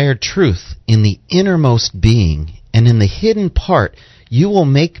desired truth in the innermost being, and in the hidden part you will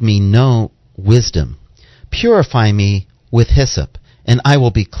make me know wisdom. Purify me with hyssop, and I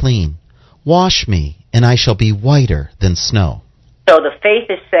will be clean. Wash me, and I shall be whiter than snow. So the faith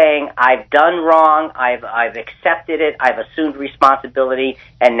is saying, I've done wrong, I've accepted it, I've assumed responsibility,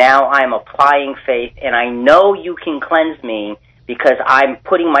 and now I'm applying faith, and I know you can cleanse me because I'm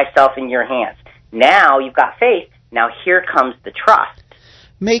putting myself in your hands. Now you've got faith, now here comes the trust.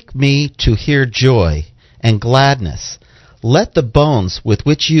 Make me to hear joy and gladness. Let the bones with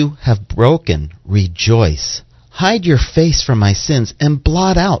which you have broken rejoice. Hide your face from my sins and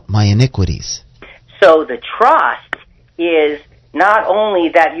blot out my iniquities. So the trust is not only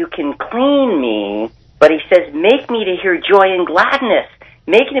that you can clean me, but he says, make me to hear joy and gladness.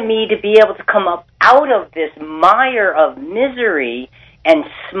 Make me to be able to come up out of this mire of misery and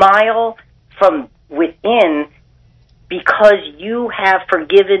smile from within, because you have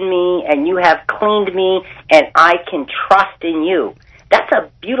forgiven me and you have cleaned me and I can trust in you. That's a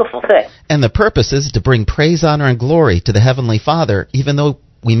beautiful thing. And the purpose is to bring praise, honor, and glory to the Heavenly Father, even though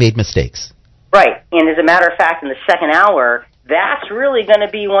we made mistakes. Right. And as a matter of fact, in the second hour, that's really going to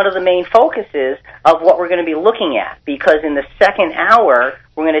be one of the main focuses of what we're going to be looking at. Because in the second hour,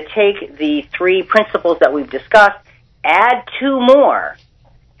 we're going to take the 3 principles that we've discussed, add 2 more,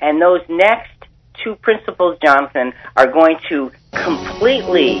 and those next 2 principles, Jonathan, are going to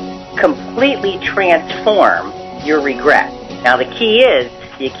completely transform your regret. Now, the key is,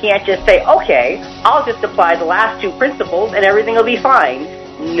 you can't just say, okay, I'll just apply the last 2 principles and everything will be fine.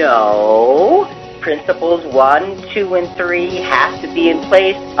 No. Principles 1, 2, and 3 have to be in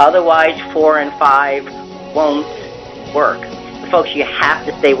place. Otherwise, 4 and 5 won't work. But folks, you have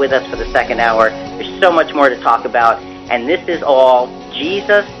to stay with us for the second hour. There's so much more to talk about. And this is all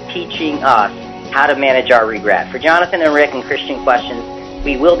Jesus teaching us how to manage our regret. For Jonathan and Rick and Christian Questions,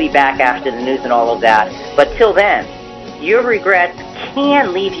 we will be back after the news and all of that. But till then, your regrets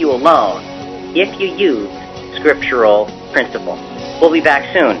can leave you alone if you use scriptural principles. We'll be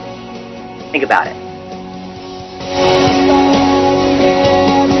back soon. Think about it.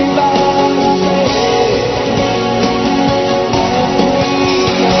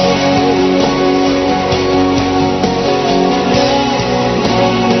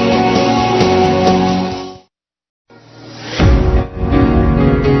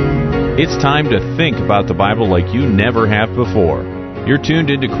 It's time to think about the Bible like you never have before. You're tuned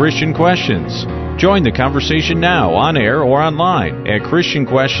into Christian Questions. Join the conversation now on air or online at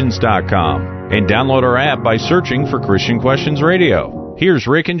ChristianQuestions.com and download our app by searching for Christian Questions Radio. Here's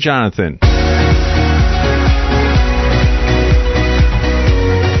Rick and Jonathan.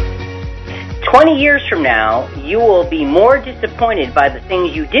 Years from now, you will be more disappointed by the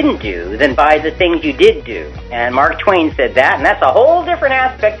things you didn't do than by the things you did do. And Mark Twain said that, and that's a whole different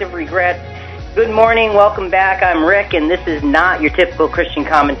aspect of regret. Good morning, welcome back. I'm Rick, and this is not your typical Christian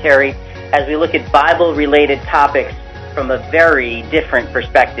commentary as we look at Bible-related topics from a very different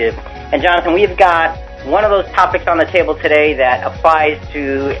perspective. And Jonathan, we've got one of those topics on the table today that applies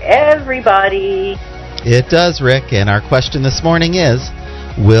to everybody. It does, Rick, and our question this morning is,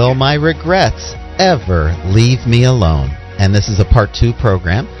 will my regrets ever leave me alone? And this is a part 2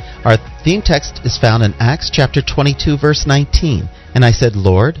 program. Our theme text is found in Acts chapter 22, verse 19. And I said,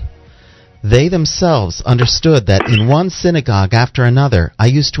 Lord, they themselves understood that in one synagogue after another I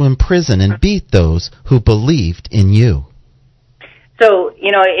used to imprison and beat those who believed in you. So,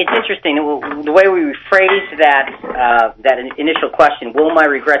 it's interesting. The way we rephrase that initial question, will my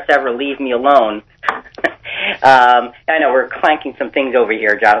regrets ever leave me alone? I know we're clanking some things over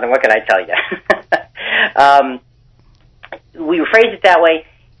here, Jonathan. What can I tell you? We rephrase it that way.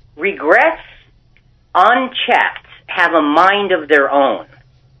 Regrets, unchecked, have a mind of their own.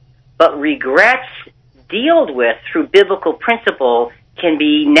 But regrets dealt with through biblical principle can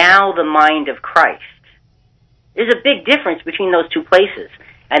be now the mind of Christ. There's a big difference between those two places.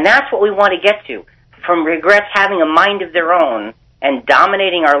 And that's what we want to get to. From regrets having a mind of their own and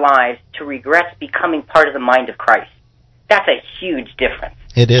dominating our lives to regrets becoming part of the mind of Christ. That's a huge difference.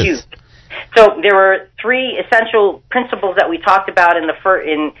 It is. Huge. So there were 3 essential principles that we talked about in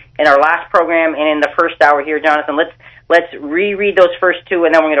our last program and in the first hour here, Jonathan. Let's reread those first 2,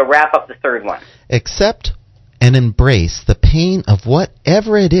 and then we're going to wrap up the third one. Accept and embrace the pain of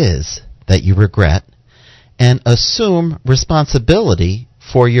whatever it is that you regret, and assume responsibility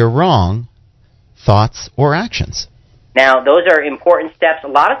for your wrong thoughts or actions. Now, those are important steps. A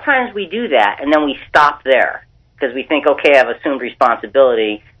lot of times we do that, and then we stop there because we think, okay, I've assumed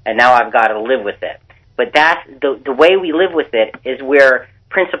responsibility, and now I've got to live with it. But that's the way we live with it is where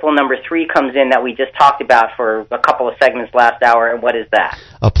principle number 3 comes in that we just talked about for a couple of segments last hour, and what is that?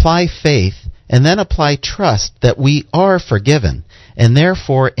 Apply faith, and then apply trust that we are forgiven, and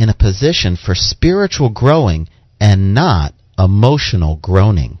therefore in a position for spiritual growing and not emotional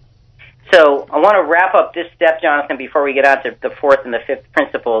groaning. So I want to wrap up this step, Jonathan, before we get on to the 4th and the 5th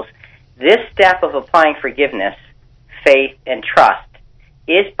principles. This step of applying forgiveness, faith, and trust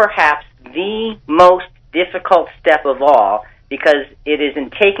is perhaps the most difficult step of all, because it is in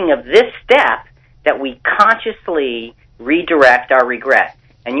taking of this step that we consciously redirect our regret.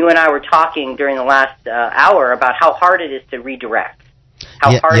 And you and I were talking during the last hour about how hard it is to redirect.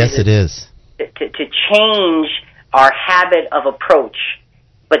 How hard it is. To change our habit of approach,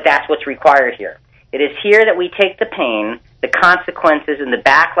 but that's what's required here. It is here that we take the pain, the consequences, and the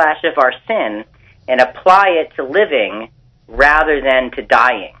backlash of our sin and apply it to living rather than to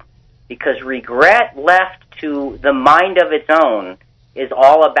dying. Because regret left to the mind of its own is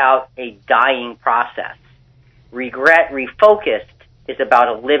all about a dying process. Regret refocused is about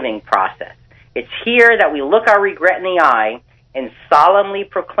a living process. It's here that we look our regret in the eye and solemnly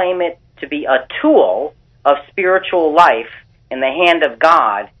proclaim it to be a tool of spiritual life in the hand of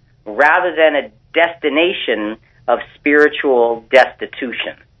God rather than a destination of spiritual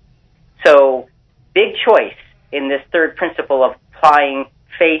destitution. So, big choice in this third principle of applying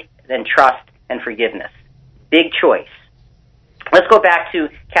faith and trust and forgiveness. Big choice. Let's go back to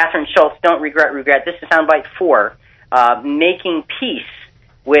Catherine Schultz, Don't Regret, Regret. This is soundbite 4, making peace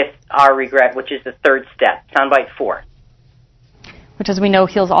with our regret, which is the third step. Soundbite 4. Which, as we know,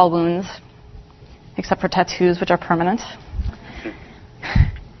 heals all wounds, except for tattoos, which are permanent.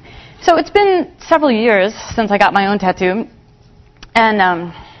 So it's been several years since I got my own tattoo.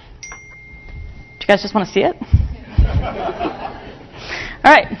 And, do you guys just want to see it?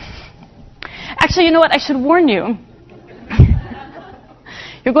 All right. Actually, you know what? I should warn you.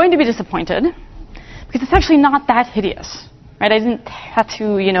 You're going to be disappointed, because it's actually not that hideous. Right? I didn't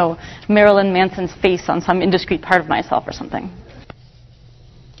tattoo, Marilyn Manson's face on some indiscreet part of myself or something.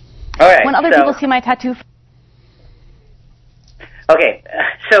 All right. When other people see my tattoo... Okay,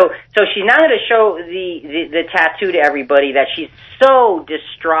 so she's now going to show the tattoo to everybody that she's so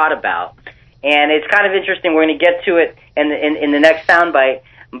distraught about, and it's kind of interesting. We're going to get to it in the next soundbite,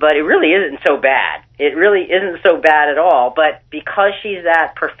 but it really isn't so bad. It really isn't so bad at all. But because she's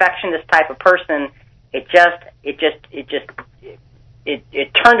that perfectionist type of person, it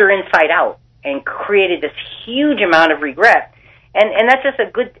turned her inside out and created this huge amount of regret. And that's just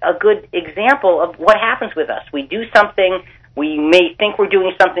a good example of what happens with us. We do something. We may think we're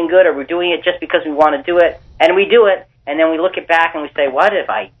doing something good, or we're doing it just because we want to do it, and we do it, and then we look it back and we say, what have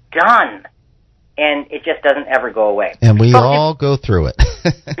I done? And it just doesn't ever go away. And we all go through it.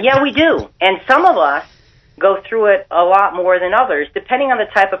 Yeah, we do. And some of us go through it a lot more than others, depending on the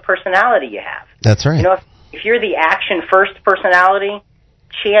type of personality you have. That's right. If you're the action-first personality,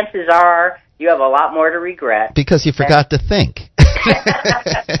 chances are you have a lot more to regret. Because you forgot to think.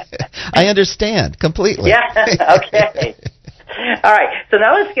 I understand completely. Yeah, okay. All right, so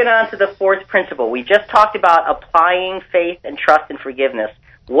now let's get on to the fourth principle. We just talked about applying faith and trust and forgiveness.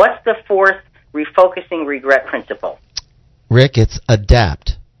 What's the fourth refocusing regret principle? Rick, it's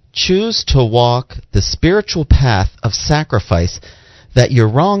adapt. Choose to walk the spiritual path of sacrifice that your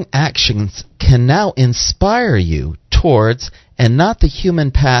wrong actions can now inspire you towards, and not the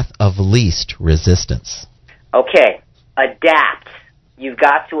human path of least resistance. Okay, adapt. You've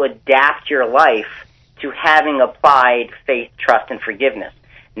got to adapt your life to having applied faith, trust, and forgiveness.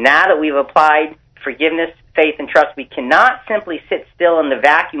 Now that we've applied forgiveness, faith, and trust, we cannot simply sit still in the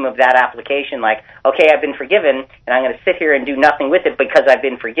vacuum of that application like, okay, I've been forgiven, and I'm going to sit here and do nothing with it because I've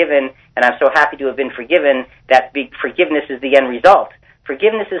been forgiven, and I'm so happy to have been forgiven that forgiveness is the end result.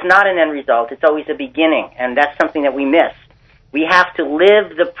 Forgiveness is not an end result. It's always a beginning, and that's something that we miss. We have to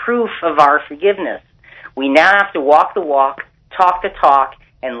live the proof of our forgiveness. We now have to walk the walk, talk the talk,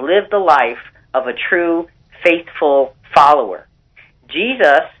 and live the life of a true, faithful follower.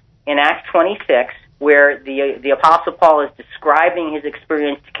 Jesus, in Acts 26, where the Apostle Paul is describing his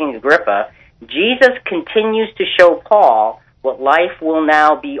experience to King Agrippa, Jesus continues to show Paul what life will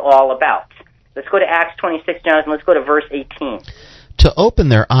now be all about. Let's go to Acts 26, Jonathan. Let's go to verse 18. To open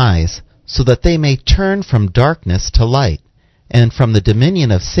their eyes so that they may turn from darkness to light, and from the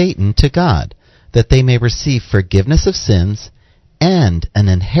dominion of Satan to God, that they may receive forgiveness of sins and an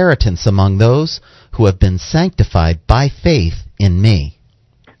inheritance among those who have been sanctified by faith in me.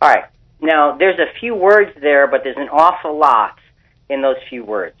 All right. Now, there's a few words there, but there's an awful lot in those few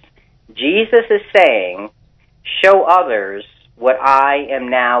words. Jesus is saying, show others what I am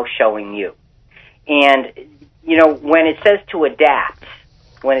now showing you. And, when it says to adapt,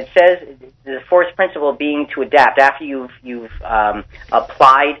 when it says the fourth principle being to adapt, after you've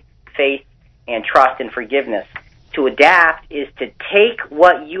applied faith and trust and forgiveness, to adapt is to take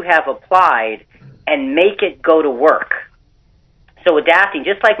what you have applied and make it go to work. So adapting,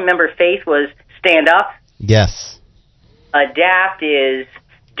 just like, remember, faith was stand up. Yes. Adapt is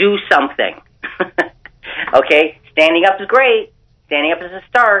do something. Okay? Standing up is great. Standing up is a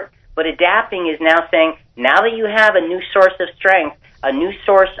start. But adapting is now saying, now that you have a new source of strength, a new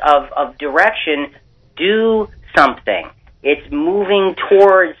source of direction, do something. It's moving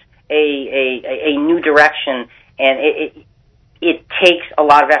towards a new direction, and it takes a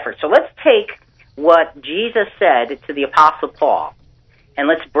lot of effort. So let's take what Jesus said to the Apostle Paul, and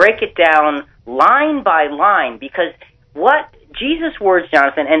let's break it down line by line, because what Jesus' words,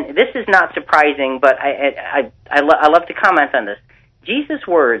 Jonathan, and this is not surprising, but I love to comment on this. Jesus'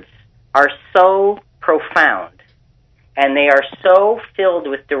 words are so profound, and they are so filled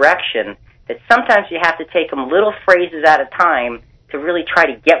with direction that sometimes you have to take them little phrases at a time to really try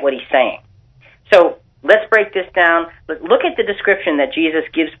to get what he's saying. So let's break this down. Look at the description that Jesus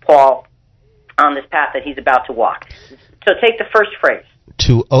gives Paul on this path that he's about to walk. So take the first phrase.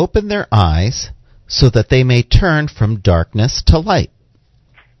 To open their eyes so that they may turn from darkness to light.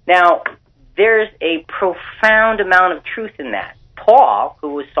 Now, there's a profound amount of truth in that. Paul,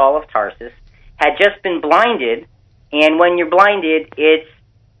 who was Saul of Tarsus, had just been blinded, and when you're blinded, it's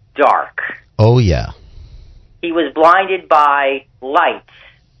dark. Oh, yeah. He was blinded by light,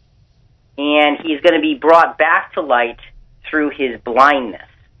 and he's going to be brought back to light through his blindness.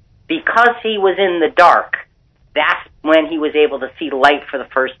 Because he was in the dark, that's when he was able to see light for the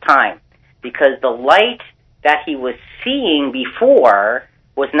first time. Because the light that he was seeing before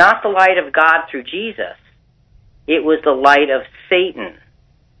was not the light of God through Jesus. It was the light of Satan.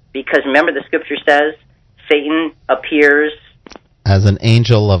 Because remember the scripture says, Satan appears as an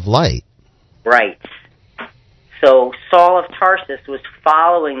angel of light. Right. So Saul of Tarsus was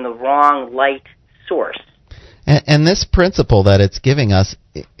following the wrong light source. And this principle that it's giving us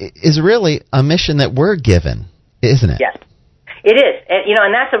is really a mission that we're given, isn't it? Yes, it is.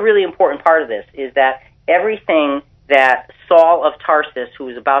 And that's a really important part of this, is that everything that Saul of Tarsus, who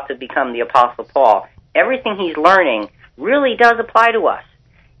is about to become the Apostle Paul, everything he's learning really does apply to us.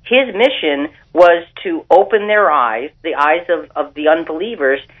 His mission was to open their eyes, the eyes of the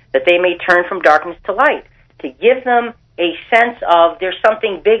unbelievers, that they may turn from darkness to light, to give them a sense of there's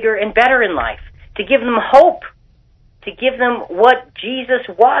something bigger and better in life, to give them hope, to give them what Jesus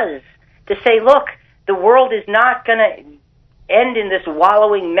was, to say, look, the world is not going to end in this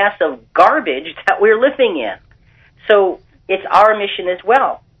wallowing mess of garbage that we're living in. So it's our mission as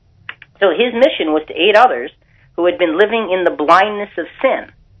well. So his mission was to aid others who had been living in the blindness of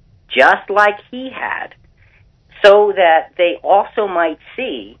sin, just like he had, so that they also might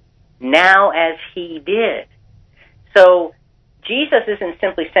see now as he did. So Jesus isn't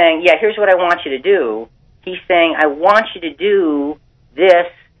simply saying, yeah, here's what I want you to do. He's saying, I want you to do this,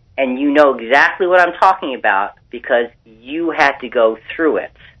 and you know exactly what I'm talking about because you had to go through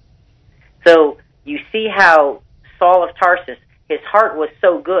it. So you see how Saul of Tarsus, his heart was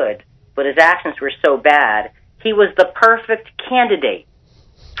so good, but his actions were so bad. He was the perfect candidate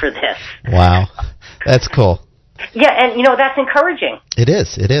for this. Wow. That's cool. Yeah, and that's encouraging. It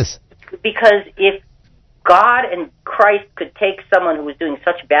is. Because if God and Christ could take someone who was doing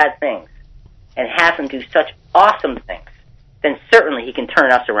such bad things and have him do such awesome things, then certainly he can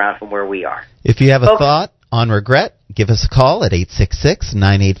turn us around from where we are. If you have a thought on regret, give us a call at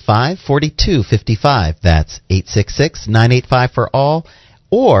 866-985-4255. That's 866-985-FOR-ALL.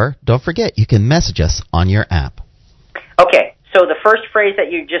 Or, don't forget, you can message us on your app. Okay, so the first phrase that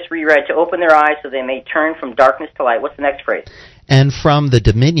you just reread, to open their eyes so they may turn from darkness to light. What's the next phrase? And from the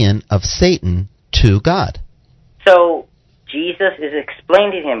dominion of Satan to God. So Jesus is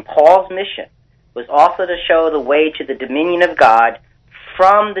explaining to him, Paul's mission was also to show the way to the dominion of God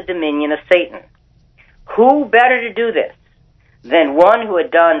from the dominion of Satan. Who better to do this than one who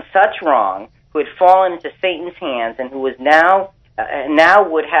had done such wrong, who had fallen into Satan's hands, and who was now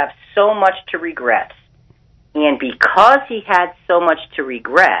would have so much to regret. And because he had so much to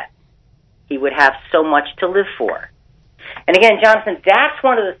regret, he would have so much to live for. And again, Jonathan, that's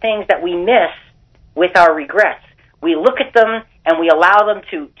one of the things that we miss with our regrets. We look at them and we allow them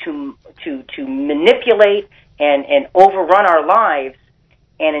to manipulate and overrun our lives,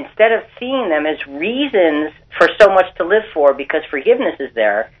 and instead of seeing them as reasons for so much to live for because forgiveness is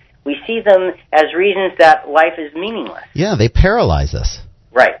there, we see them as reasons that life is meaningless. Yeah, they paralyze us.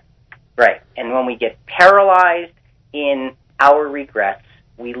 Right. And when we get paralyzed in our regrets,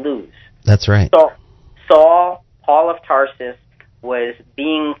 we lose. That's right. So Saul, Paul of Tarsus, was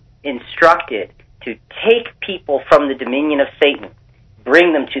being instructed to take people from the dominion of Satan,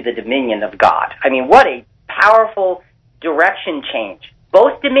 bring them to the dominion of God. I mean, what a powerful direction change.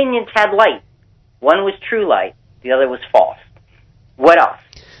 Both dominions had light. One was true light, the other was false. What else?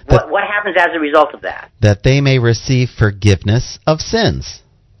 What happens as a result of that? That they may receive forgiveness of sins.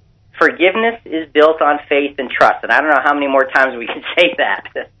 Forgiveness is built on faith and trust, and I don't know how many more times we can say that.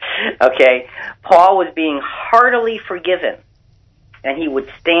 Okay? Paul was being heartily forgiven, and he would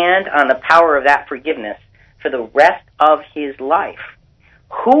stand on the power of that forgiveness for the rest of his life.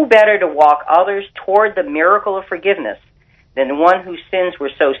 Who better to walk others toward the miracle of forgiveness than the one whose sins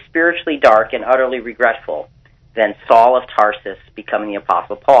were so spiritually dark and utterly regretful than Saul of Tarsus becoming the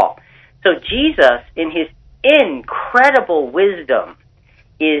Apostle Paul? So Jesus, in his incredible wisdom,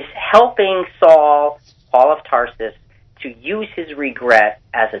 is helping Paul of Tarsus, to use his regret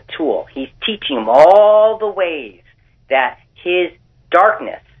as a tool. He's teaching him all the ways that his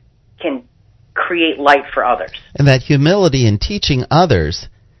darkness can create light for others. And that humility in teaching others,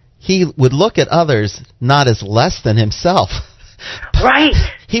 he would look at others not as less than himself. Right.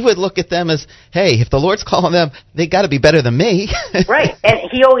 He would look at them as, hey, if the Lord's calling them, they got to be better than me. Right. And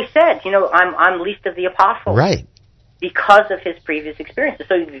he always said, I'm least of the apostles. Right. Because of his previous experiences.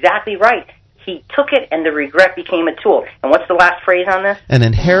 So exactly right. He took it, and the regret became a tool. And what's the last phrase on this? An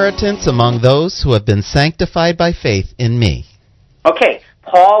inheritance among those who have been sanctified by faith in me. Okay,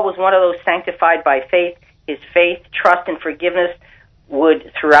 Paul was one of those sanctified by faith. His faith, trust, and forgiveness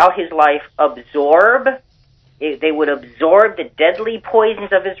would, throughout his life, they would absorb the deadly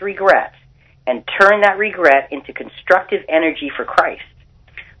poisons of his regret and turn that regret into constructive energy for Christ.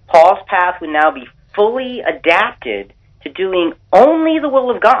 Paul's path would now be fully adapted to doing only the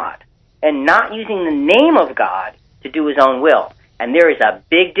will of God and not using the name of God to do his own will. And there is a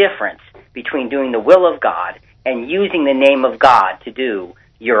big difference between doing the will of God and using the name of God to do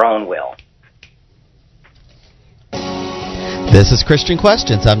your own will. This is Christian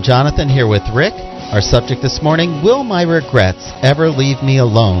Questions. I'm Jonathan here with Rick. Our subject this morning, Will My Regrets Ever Leave Me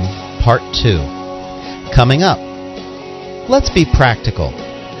Alone? Part 2. Coming up, let's be practical.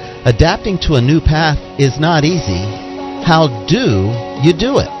 Adapting to a new path is not easy. How do you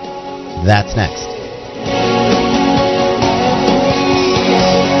do it? That's next.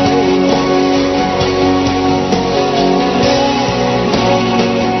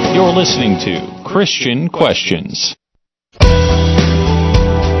 You're listening to Christian Questions.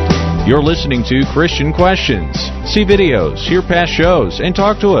 You're listening to Christian Questions. See videos, hear past shows, and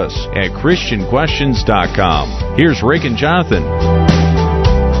talk to us at ChristianQuestions.com. Here's Rick and Jonathan.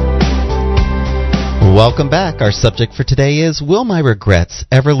 Welcome back. Our subject for today is, Will My Regrets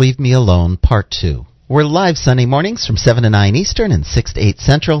Ever Leave Me Alone? Part 2. We're live Sunday mornings from 7 to 9 Eastern and 6 to 8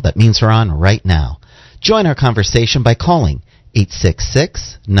 Central. That means we're on right now. Join our conversation by calling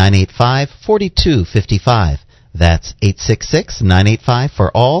 866-985-4255. That's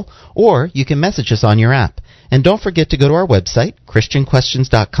 866-985-FOR-ALL, or you can message us on your app. And don't forget to go to our website,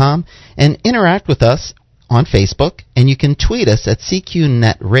 ChristianQuestions.com, and interact with us on Facebook, and you can tweet us at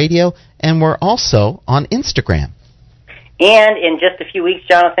CQNet Radio, and we're also on Instagram. And in just a few weeks,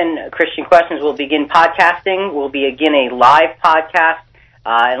 Jonathan, Christian Questions will begin podcasting. We'll be again a live podcast.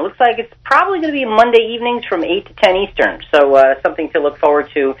 And it looks like it's probably going to be Monday evenings from 8 to 10 Eastern. So something to look forward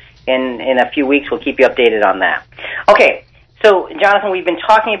to in a few weeks. We'll keep you updated on that. Okay, so Jonathan, we've been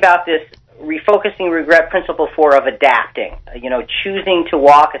talking about this refocusing regret principle 4 of adapting. Choosing to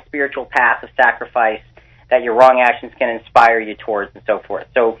walk a spiritual path of sacrifice that your wrong actions can inspire you towards and so forth.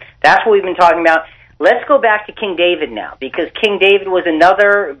 So that's what we've been talking about. Let's go back to King David now, because King David was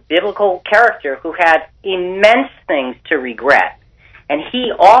another biblical character who had immense things to regret. And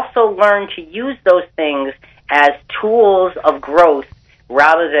he also learned to use those things as tools of growth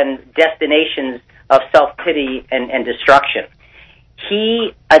rather than destinations of self-pity and destruction.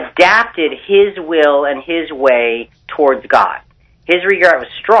 He adapted his will and his way towards God. His regret was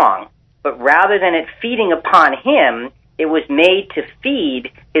strong, but rather than it feeding upon him, it was made to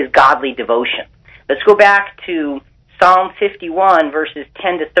feed his godly devotion. Let's go back to Psalm 51, verses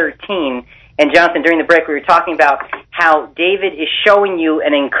 10 to 13. And Jonathan, during the break, we were talking about how David is showing you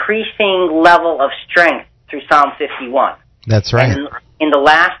an increasing level of strength through Psalm 51. That's right. And in the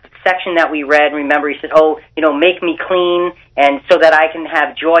last section that we read, remember, he said, make me clean, and so that I can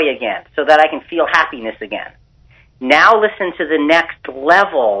have joy again, so that I can feel happiness again. Now listen to the next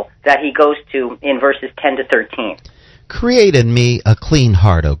level that he goes to in verses 10 to 13. Create in me a clean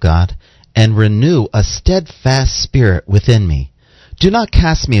heart, O God, and renew a steadfast spirit within me. Do not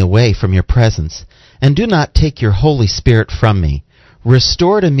cast me away from your presence, and do not take your Holy Spirit from me.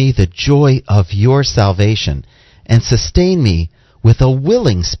 Restore to me the joy of your salvation, and sustain me with a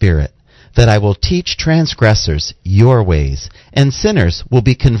willing spirit, that I will teach transgressors your ways, and sinners will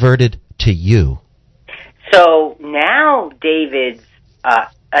be converted to you. So now David's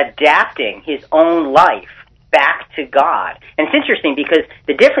adapting his own life back to God. And it's interesting because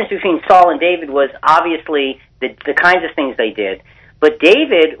the difference between Saul and David was obviously the kinds of things they did. But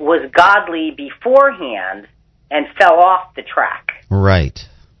David was godly beforehand and fell off the track. Right.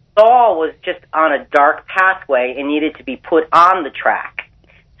 Saul was just on a dark pathway and needed to be put on the track.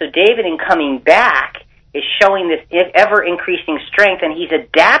 So David, in coming back, is showing this ever-increasing strength, and he's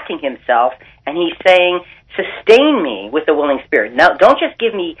adapting himself, and he's saying, sustain me with a willing spirit. Now, don't just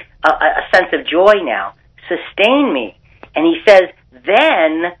give me a sense of joy now. Sustain me. And he says,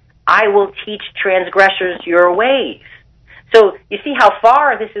 then I will teach transgressors your ways. So you see how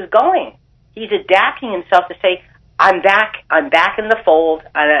far this is going. He's adapting himself to say, I'm back in the fold,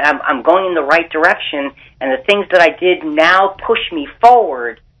 I'm going in the right direction, and the things that I did now push me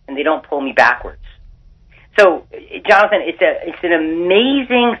forward, and they don't pull me backwards. So, Jonathan, it's an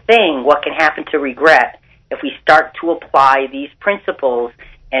amazing thing what can happen to regret if we start to apply these principles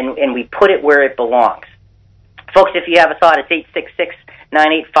and we put it where it belongs. Folks, if you have a thought, it's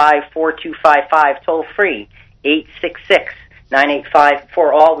 866-985-4255, toll free,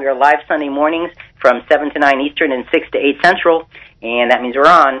 866-985-4ALL. We are live Sunday mornings from 7 to 9 Eastern and 6 to 8 Central, and that means we're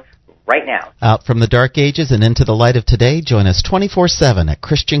on right now. Out from the dark ages and into the light of today, join us 24/7 at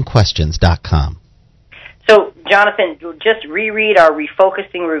ChristianQuestions.com. So, Jonathan, just reread our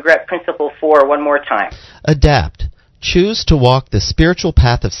Refocusing Regret Principle 4 one more time. Adapt. Choose to walk the spiritual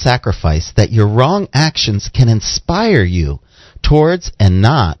path of sacrifice that your wrong actions can inspire you towards, and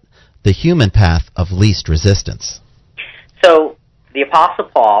not the human path of least resistance. So, the Apostle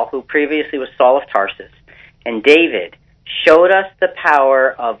Paul, who previously was Saul of Tarsus, and David showed us the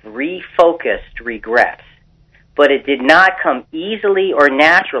power of refocused regrets, but it did not come easily or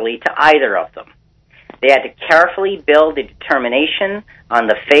naturally to either of them. They had to carefully build a determination on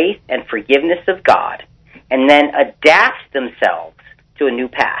the faith and forgiveness of God, and then adapt themselves to a new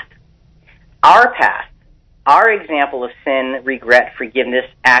path. Our path, our example of sin, regret, forgiveness,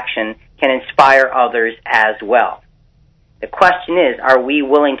 action, can inspire others as well. The question is, are we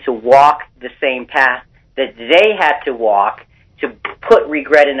willing to walk the same path that they had to walk to put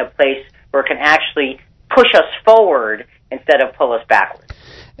regret in a place where it can actually push us forward instead of pull us backwards?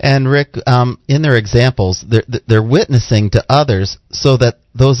 And Rick, in their examples, they're witnessing to others so that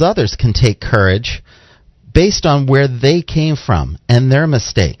those others can take courage based on where they came from and their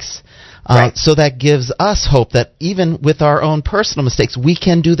mistakes. Right. So that gives us hope that even with our own personal mistakes, we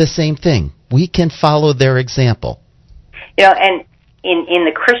can do the same thing. We can follow their example. You know, and in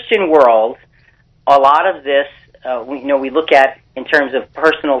the Christian world, a lot of this, we look at in terms of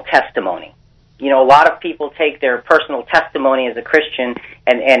personal testimony. You know, a lot of people take their personal testimony as a Christian,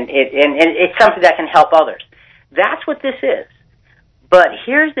 and it's something that can help others. That's what this is. But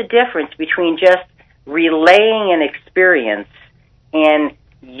here's the difference between just relaying an experience and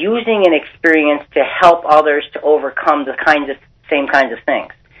using an experience to help others to overcome the same kinds of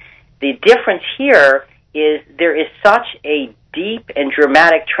things. The difference here is there is such a deep and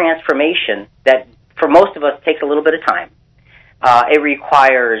dramatic transformation that for most of us takes a little bit of time. It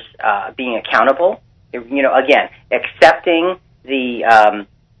requires being accountable. Again, accepting the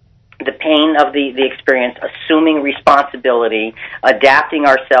pain of the experience, assuming responsibility, adapting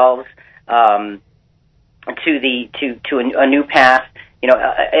ourselves to a new path.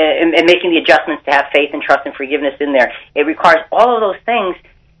 And making the adjustments to have faith and trust and forgiveness in there. It requires all of those things,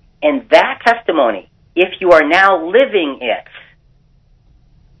 and that testimony, if you are now living it,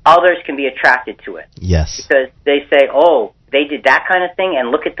 others can be attracted to it. Yes. Because they say, oh, they did that kind of thing, and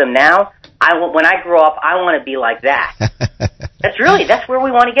look at them now. When I grow up, I want to be like that. That's where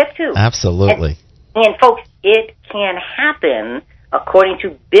we want to get to. Absolutely. And folks, it can happen according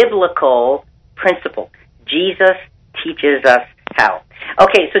to biblical principle. Jesus teaches us how.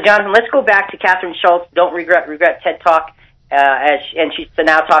 Okay, so Jonathan, let's go back to Catherine Schultz, Don't Regret TED Talk, and she's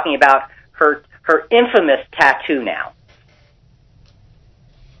now talking about her infamous tattoo now.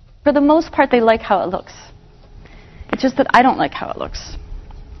 For the most part, they like how it looks. It's just that I don't like how it looks.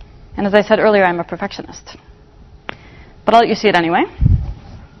 And as I said earlier, I'm a perfectionist. But I'll let you see it anyway.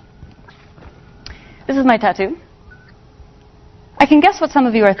 This is my tattoo. I can guess what some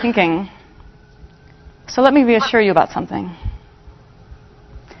of you are thinking, so let me reassure you about something.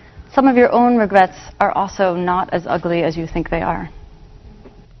 Some of your own regrets are also not as ugly as you think they are.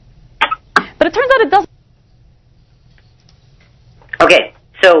 But it turns out it doesn't. Okay,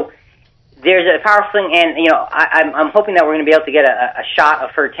 so there's a powerful thing, and I'm hoping that we're going to be able to get a shot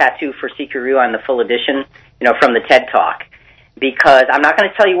of her tattoo for Sikh Ryu on the full edition, from the TED Talk, because I'm not going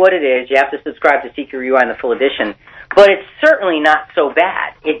to tell you what it is. You have to subscribe to Sikh Ryu on the full edition, but it's certainly not so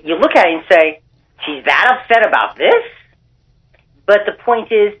bad. You look at it and say, she's that upset about this? But the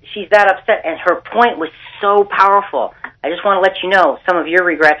point is, she's that upset, and her point was so powerful. I just want to let you know, some of your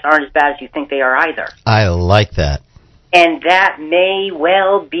regrets aren't as bad as you think they are either. I like that. And that may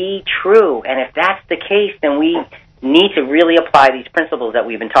well be true. And if that's the case, then we need to really apply these principles that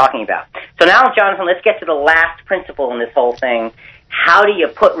we've been talking about. So now, Jonathan, let's get to the last principle in this whole thing. How do you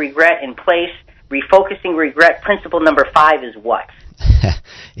put regret in place refocusing regret principle number 5 is what?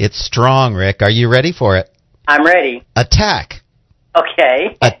 It's strong, Rick. Are you ready for it? I'm ready. Attack.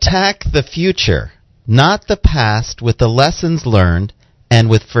 Okay. Attack the future, not the past, with the lessons learned and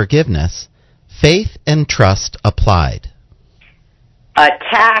with forgiveness, faith and trust applied.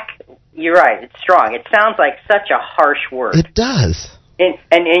 Attack, you're right, it's strong. It sounds like such a harsh word. It does. And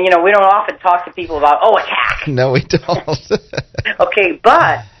you know, we don't often talk to people about, attack. No, we don't. Okay,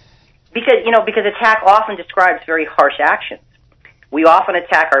 but because attack often describes very harsh actions. We often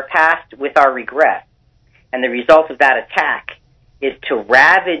attack our past with our regret, and the result of that attack is to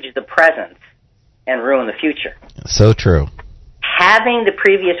ravage the present and ruin the future. So true. Having the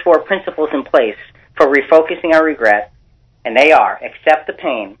previous 4 principles in place for refocusing our regret, and they are: accept the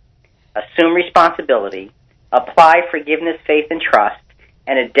pain, assume responsibility, apply forgiveness, faith, and trust,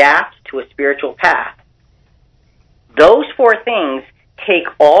 and adapt to a spiritual path. Those 4 things take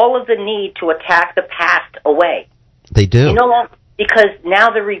all of the need to attack the past away. They do. Because now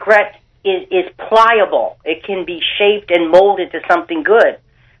the regret is pliable. It can be shaped and molded to something good.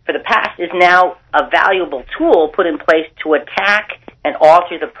 For the past is now a valuable tool put in place to attack and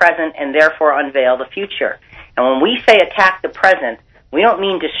alter the present and therefore unveil the future. And when we say attack the present, we don't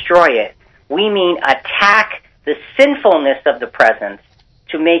mean destroy it. We mean attack the sinfulness of the present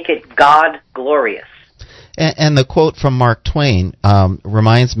to make it God glorious. And the quote from Mark Twain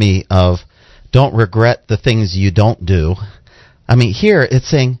reminds me of, don't regret the things you don't do. I mean, here it's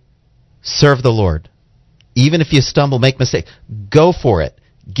saying, serve the Lord. Even if you stumble, make mistake, go for it.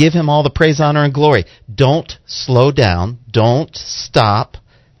 Give him all the praise, honor, and glory. Don't slow down. Don't stop.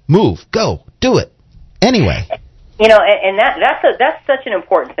 Move. Go. Do it. Anyway. You know, and that's such an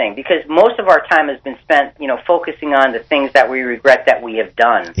important thing, because most of our time has been spent, focusing on the things that we regret that we have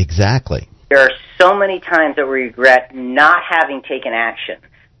done. Exactly. There are so many times that we regret not having taken action,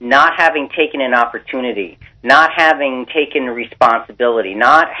 not having taken an opportunity, not having taken responsibility,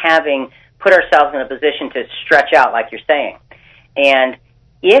 not having put ourselves in a position to stretch out, like you're saying. And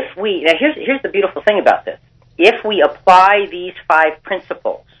here's the beautiful thing about this. If we apply these 5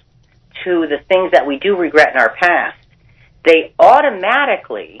 principles to the things that we do regret in our past, they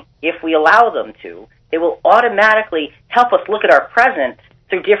automatically, if we allow them to, they will automatically help us look at our present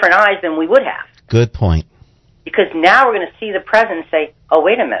through different eyes than we would have. Good point. Because now we're going to see the present and say, oh,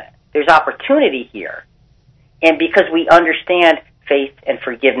 wait a minute, there's opportunity here. And because we understand faith and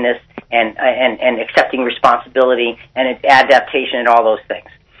forgiveness and accepting responsibility and adaptation and all those things.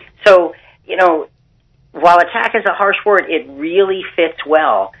 So, while attack is a harsh word, it really fits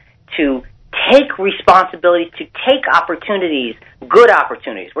well to take responsibility, to take opportunities, good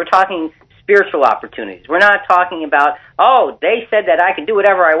opportunities. We're talking spiritual opportunities. We're not talking about, they said that I can do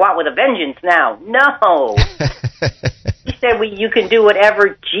whatever I want with a vengeance now. No. He said you can do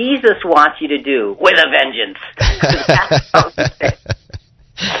whatever Jesus wants you to do with a vengeance.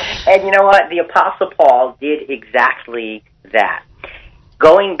 And you know what? The Apostle Paul did exactly that.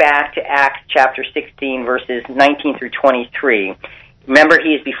 Going back to Acts chapter 16, verses 19 through 23, remember,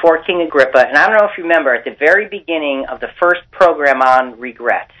 he is before King Agrippa, and I don't know if you remember, at the very beginning of the first program on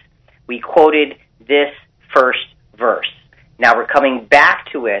regret, we quoted this first verse. Now we're coming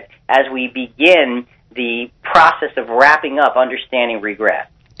back to it as we begin the process of wrapping up understanding regret.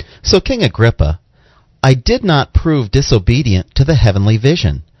 So, King Agrippa, I did not prove disobedient to the heavenly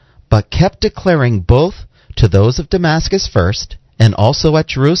vision, but kept declaring both to those of Damascus first, and also at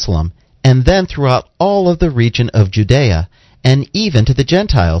Jerusalem, and then throughout all of the region of Judea, and even to the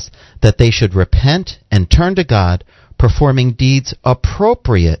Gentiles, that they should repent and turn to God, performing deeds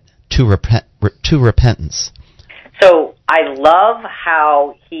appropriate to repentance. So I love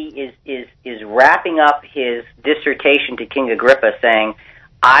how he is wrapping up his dissertation to King Agrippa, saying,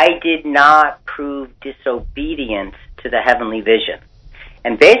 I did not prove disobedience to the heavenly vision.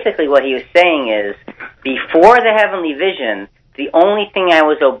 And basically what he was saying is, before the heavenly vision, the only thing I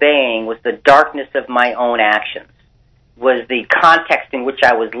was obeying was the darkness of my own actions, was the context in which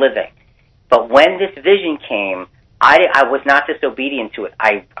I was living. But when this vision came, I was not disobedient to it.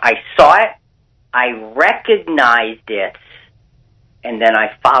 I saw it, I recognized it, and then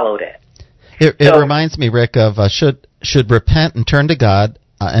I followed it. It reminds me, Rick, of should repent and turn to God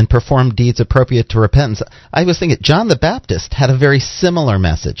and perform deeds appropriate to repentance. I was thinking John the Baptist had a very similar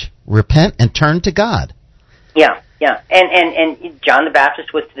message. Repent and turn to God. Yeah. And John the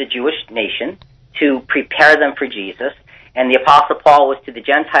Baptist was to the Jewish nation to prepare them for Jesus, and the Apostle Paul was to the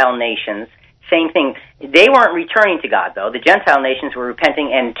Gentile nations. Same thing. They weren't returning to God, though. The Gentile nations were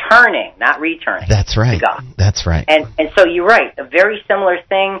repenting and turning, not returning. That's right. To God. That's right. And so you're right. A very similar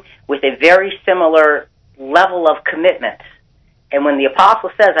thing with a very similar level of commitment. And when the apostle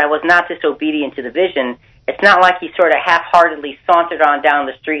says, I was not disobedient to the vision, it's not like he sort of half-heartedly sauntered on down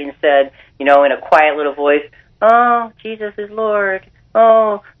the street and said, in a quiet little voice, oh, Jesus is Lord.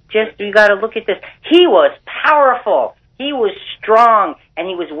 Oh, you got to look at this. He was powerful. He was strong, and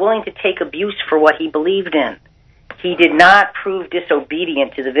he was willing to take abuse for what he believed in. He did not prove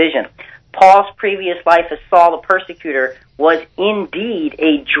disobedient to the vision. Paul's previous life as Saul the persecutor was indeed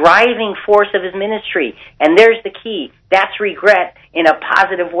a driving force of his ministry. And there's the key. That's regret in a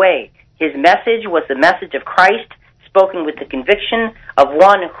positive way. His message was the message of Christ, spoken with the conviction of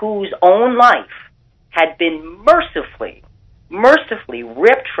one whose own life had been mercifully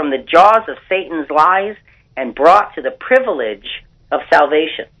ripped from the jaws of Satan's lies and brought to the privilege of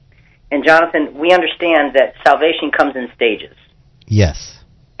salvation. And Jonathan, we understand that salvation comes in stages. Yes.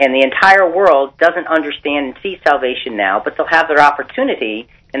 And the entire world doesn't understand and see salvation now, but they'll have their opportunity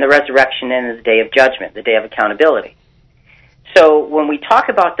in the resurrection and in the day of judgment, the day of accountability. So when we talk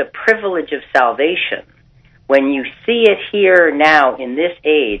about the privilege of salvation, when you see it here now in this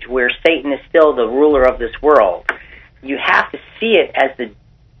age where Satan is still the ruler of this world, you have to see it as the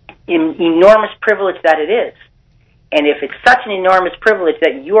enormous privilege that it is. And if it's such an enormous privilege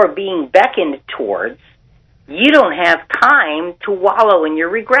that you are being beckoned towards, you don't have time to wallow in your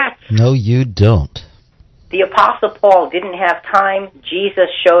regrets. No, you don't. The Apostle Paul didn't have time. Jesus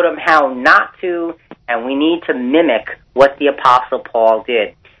showed him how not to, and we need to mimic what the Apostle Paul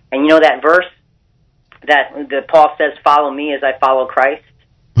did. And that verse that Paul says, follow me as I follow Christ?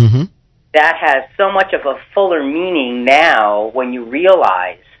 Mm-hmm. That has so much of a fuller meaning now when you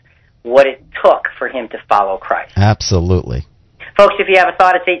realize what it took for him to follow Christ. Absolutely. Folks, if you have a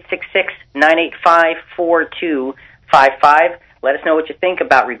thought, it's 866-985-4255. Let us know what you think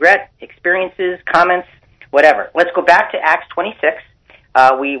about regret, experiences, comments, whatever. Let's go back to Acts 26.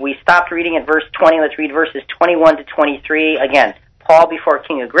 We stopped reading at verse 20. Let's read verses 21 to 23. Again, Paul before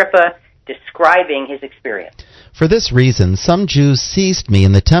King Agrippa, describing his experience. For this reason, some Jews seized me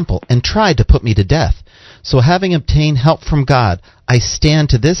in the temple and tried to put me to death. So having obtained help from God, I stand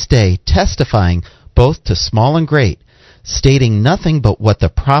to this day testifying both to small and great, stating nothing but what the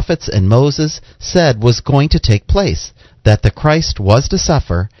prophets and Moses said was going to take place, that the Christ was to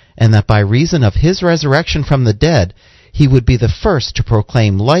suffer, and that by reason of his resurrection from the dead, he would be the first to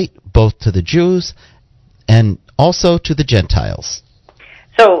proclaim light both to the Jews and also to the Gentiles.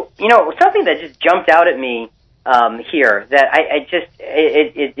 So, something that just jumped out at me here, that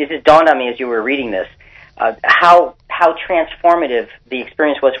it just dawned on me as you were reading this, how transformative the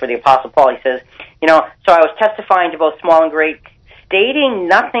experience was for the Apostle Paul. He says, so I was testifying to both small and great, stating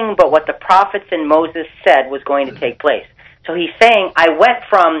nothing but what the prophets and Moses said was going to take place. So he's saying, I went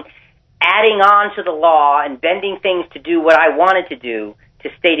from adding on to the law and bending things to do what I wanted to do to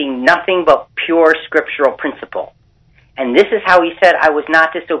stating nothing but pure scriptural principle. And this is how he said, I was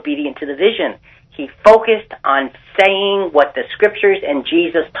not disobedient to the vision. He focused on saying what the scriptures and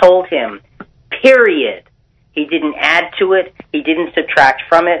Jesus told him, period. He didn't add to it. He didn't subtract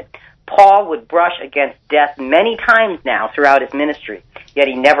from it. Paul would brush against death many times now throughout his ministry, yet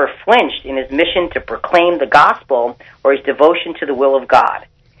he never flinched in his mission to proclaim the gospel or his devotion to the will of God.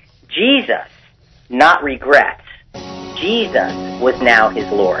 Jesus, not regrets. Jesus was now his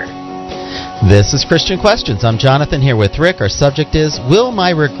Lord. This is Christian Questions. I'm Jonathan here with Rick. Our subject is, Will My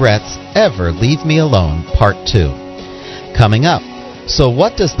Regrets Ever Leave Me Alone? Part 2. Coming up, so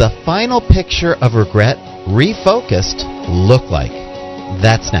what does the final picture of regret, refocused, look like?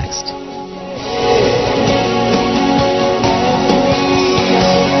 That's next.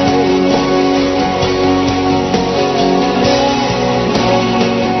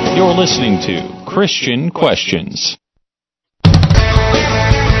 You're listening to Christian Questions.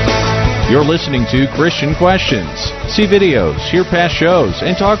 You're listening to Christian Questions. See videos, hear past shows,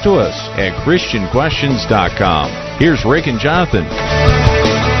 and talk to us at ChristianQuestions.com. Here's Rick and Jonathan.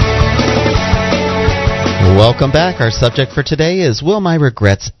 Welcome back. Our subject for today is, Will My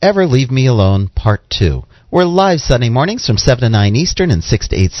Regrets Ever Leave Me Alone? Part 2. We're live Sunday mornings from 7 to 9 Eastern and 6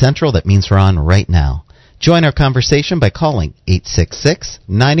 to 8 Central. That means we're on right now. Join our conversation by calling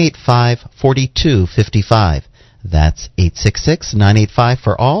 866-985-4255. That's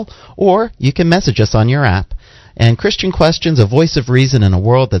 866-985-FOR-ALL, or you can message us on your app. And Christian Questions, a voice of reason in a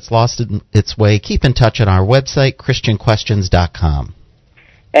world that's lost its way. Keep in touch on our website, ChristianQuestions.com.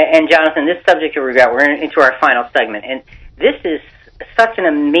 And Jonathan, this subject of regret, we're into our final segment, and this is such an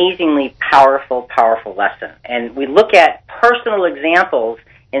amazingly powerful lesson. And we look at personal examples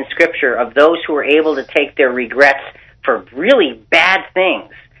in Scripture of those who were able to take their regrets for really bad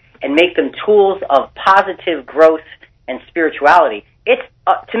things and make them tools of positive growth and spirituality. It's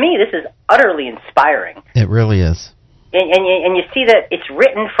to me, this is utterly inspiring. It really is. And you see that it's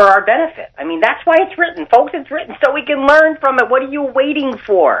written for our benefit. I mean, that's why it's written, folks. It's written so we can learn from it. What are you waiting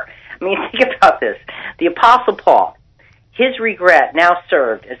for? I mean, think about this. The Apostle Paul, his regret now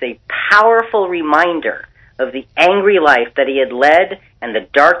served as a powerful reminder of the angry life that he had led and the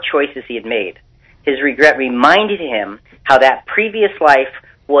dark choices he had made. His regret reminded him how that previous life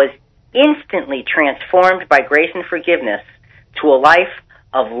was instantly transformed by grace and forgiveness to a life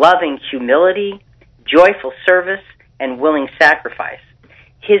of loving humility, joyful service, and willing sacrifice.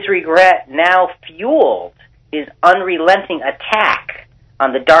 His regret now fueled his unrelenting attack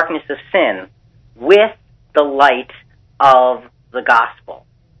on the darkness of sin with the light of the gospel.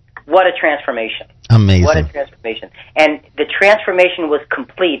 What a transformation. Amazing. What a transformation. And the transformation was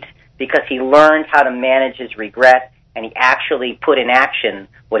complete because he learned how to manage his regret, and he actually put in action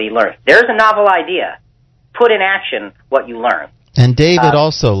what he learned. There's a novel idea. Put in action what you learn. And David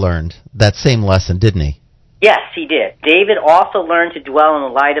also learned that same lesson, didn't he? Yes, he did. David also learned to dwell in the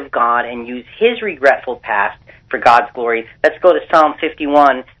light of God and use his regretful past for God's glory. Let's go to Psalm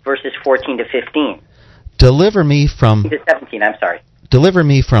 51, verses 14 to 15. Deliver me from 17, I'm sorry. Deliver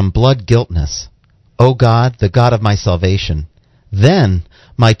me from blood guiltness, O God, the God of my salvation. Then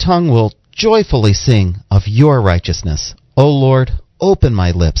my tongue will joyfully sing of your righteousness. O Lord, open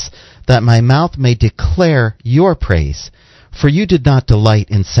my lips, that my mouth may declare your praise. For you did not delight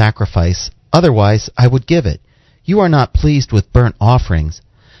in sacrifice, otherwise I would give it. You are not pleased with burnt offerings.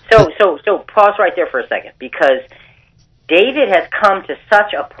 So pause right there for a second, because David has come to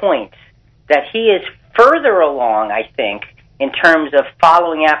such a point that he is further along, I think, in terms of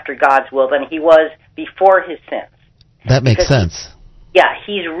following after God's will than he was before his sins. That makes sense.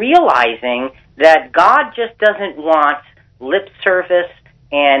 He's realizing that God just doesn't want lip service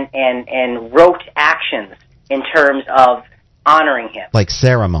and rote actions in terms of honoring him. Like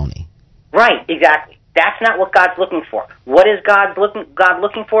ceremony. Right, exactly. That's not what God's looking for. What is God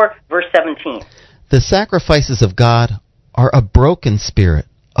looking for? Verse 17. The sacrifices of God are a broken spirit,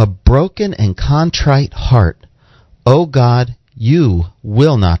 a broken and contrite heart. O God, you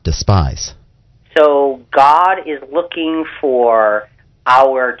will not despise. So God is looking for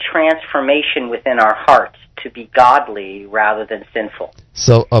our transformation within our hearts to be godly rather than sinful.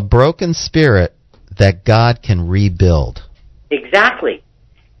 So a broken spirit that God can rebuild. Exactly.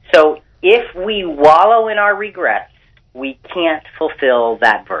 So if we wallow in our regrets, we can't fulfill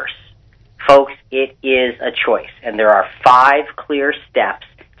that verse. Folks, it is a choice, and there are 5 clear steps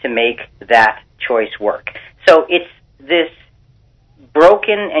to make that choice work. So it's this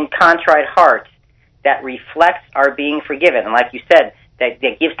broken and contrite heart that reflects our being forgiven. And like you said, that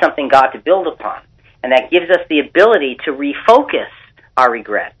gives something God to build upon. And that gives us the ability to refocus our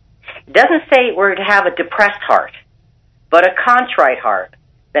regret. It doesn't say we're to have a depressed heart, but a contrite heart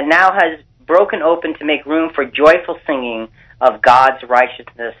that now has broken open to make room for joyful singing of God's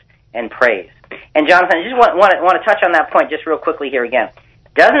righteousness and praise. And Jonathan, I just want to touch on that point just real quickly here again.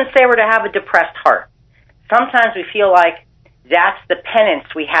 It doesn't say we're to have a depressed heart. Sometimes we feel like that's the penance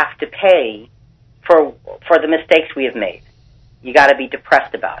we have to pay for the mistakes we have made. You got to be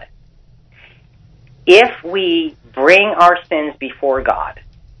depressed about it. If we bring our sins before God,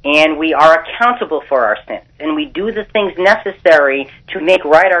 and we are accountable for our sins, and we do the things necessary to make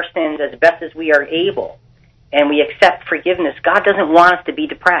right our sins as best as we are able, and we accept forgiveness, God doesn't want us to be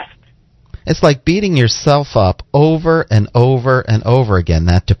depressed. It's like beating yourself up over and over and over again,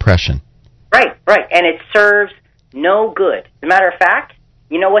 that depression. Right. And it serves no good. As a matter of fact,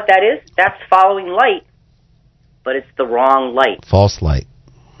 you know what that is? That's following light, but it's the wrong light. False light.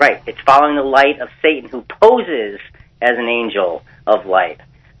 Right. It's following the light of Satan, who poses as an angel of light.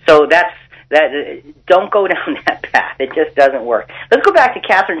 So don't go down that path. It just doesn't work. Let's go back to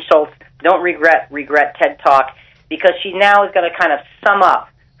Catherine Schultz, Don't Regret TED Talk, because she now is going to kind of sum up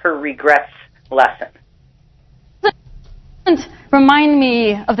her regrets lesson. It doesn't remind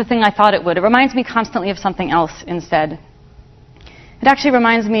me of the thing I thought it would. It reminds me constantly of something else instead. It actually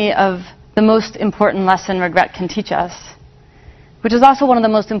reminds me of the most important lesson regret can teach us, which is also one of the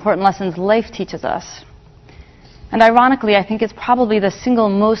most important lessons life teaches us. And ironically, I think it's probably the single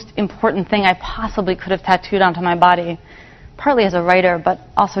most important thing I possibly could have tattooed onto my body, partly as a writer, but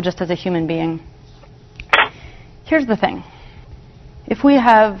also just as a human being. Here's the thing. If we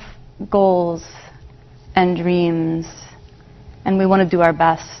have goals and dreams, and we want to do our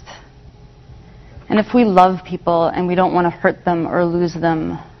best, and if we love people and we don't want to hurt them or lose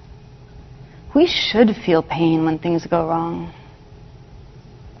them, we should feel pain when things go wrong.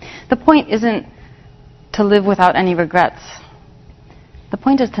 The point isn't to live without any regrets. The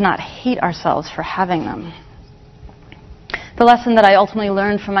point is to not hate ourselves for having them. The lesson that I ultimately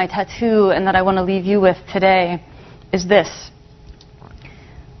learned from my tattoo and that I want to leave you with today is this.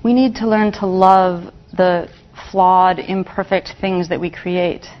 We need to learn to love the flawed, imperfect things that we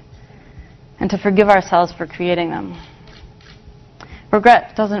create and to forgive ourselves for creating them.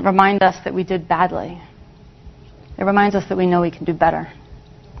 Regret doesn't remind us that we did badly. It reminds us that we know we can do better.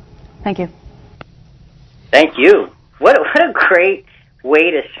 Thank you. Thank you. What a great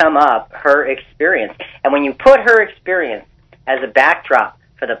way to sum up her experience. And when you put her experience as a backdrop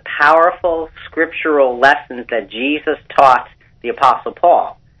for the powerful scriptural lessons that Jesus taught the Apostle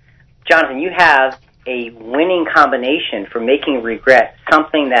Paul, Jonathan, you have a winning combination for making regret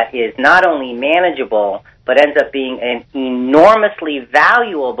something that is not only manageable, but ends up being an enormously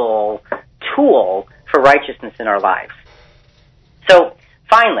valuable tool for righteousness in our lives. So,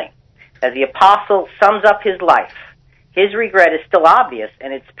 finally, as the apostle sums up his life, his regret is still obvious,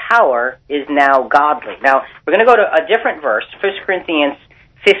 and its power is now godly. Now, we're going to go to a different verse, 1 Corinthians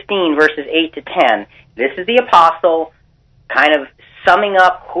 15, verses 8 to 10. This is the apostle kind of summing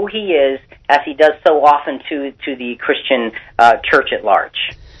up who he is, as he does so often to the Christian church at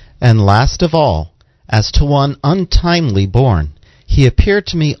large. And last of all, as to one untimely born, he appeared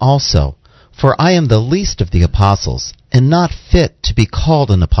to me also, for I am the least of the apostles, and not fit to be called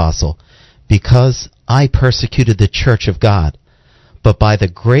an apostle, because I persecuted the church of God. But by the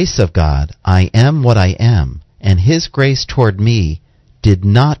grace of God I am what I am, and his grace toward me did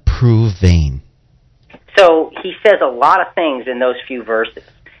not prove vain. So he says a lot of things in those few verses.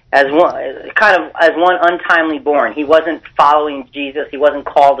 As one untimely born, he wasn't following Jesus. He wasn't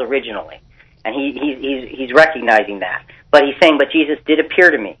called originally, and he's recognizing that. But he's saying, "But Jesus did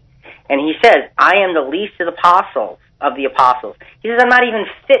appear to me," and he says, "I am the least of the apostles." He says, "I'm not even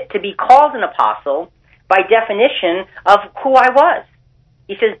fit to be called an apostle by definition of who I was."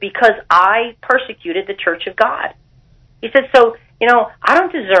 He says, "Because I persecuted the church of God." He says, "So I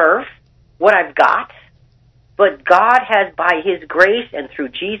don't deserve what I've got." But God has, by his grace and through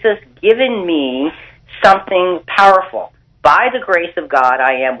Jesus, given me something powerful. By the grace of God,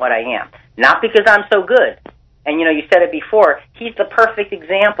 I am what I am. Not because I'm so good. And, you said it before, he's the perfect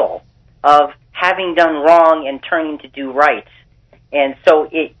example of having done wrong and turning to do right. And so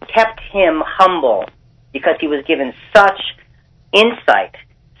it kept him humble because he was given such insight,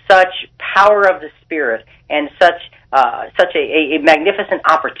 such power of the Spirit, and such a magnificent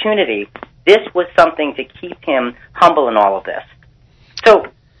opportunity. This was something to keep him humble in all of this.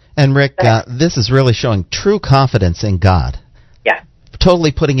 And Rick, this is really showing true confidence in God. Yeah.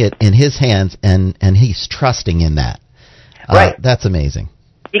 Totally putting it in his hands, and he's trusting in that. Right. That's amazing.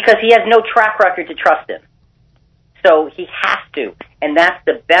 Because he has no track record to trust in. So he has to. And that's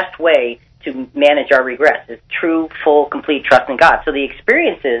the best way to manage our regrets, is true, full, complete trust in God. So the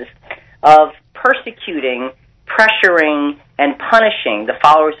experiences of persecuting, pressuring, and punishing the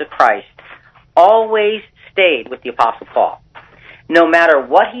followers of Christ always stayed with the Apostle Paul. No matter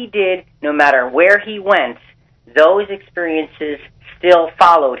what he did, no matter where he went, those experiences still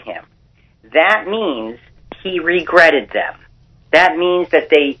followed him. That means he regretted them. That means that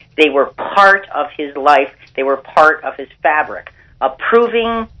they were part of his life. They were part of his fabric.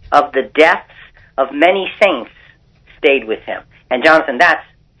 Approving of the deaths of many saints stayed with him. And Jonathan, that's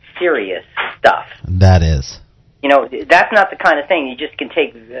serious stuff. That is. That's not the kind of thing you just can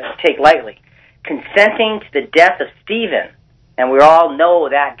take lightly. Consenting to the death of Stephen, and we all know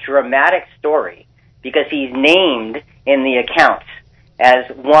that dramatic story because he's named in the accounts as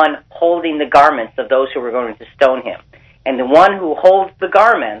one holding the garments of those who were going to stone him. And the one who holds the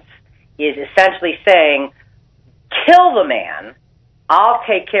garments is essentially saying, kill the man, I'll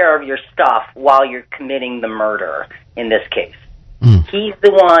take care of your stuff while you're committing the murder in this case. He's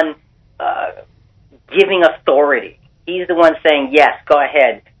the one giving authority. He's the one saying, yes, go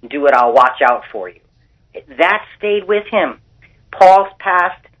ahead, do it, I'll watch out for you. That stayed with him. Paul's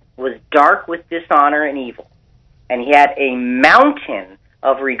past was dark with dishonor and evil, and he had a mountain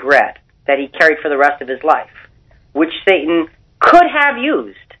of regret that he carried for the rest of his life, which Satan could have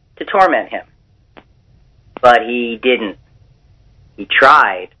used to torment him. But he didn't. He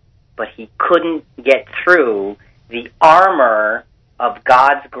tried, but he couldn't get through the armor of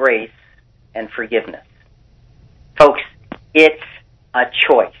God's grace and forgiveness. Folks, it's a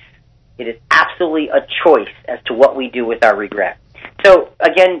choice. It is absolutely a choice as to what we do with our regret. So,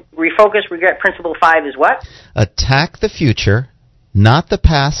 again, refocus regret principle 5 is what? Attack the future, not the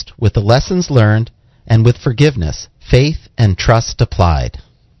past, with the lessons learned, and with forgiveness, faith, and trust applied.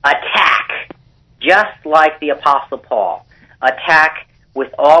 Attack, just like the Apostle Paul. Attack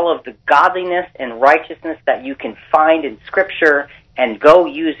with all of the godliness and righteousness that you can find in Scripture, and go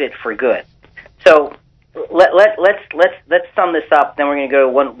use it for good. So let's sum this up. Then we're going to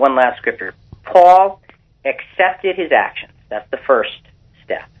go to one last scripture. Paul accepted his actions. That's the first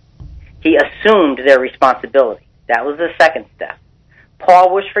step. He assumed their responsibility. That was the second step.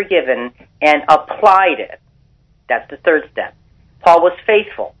 Paul was forgiven and applied it. That's the third step. Paul was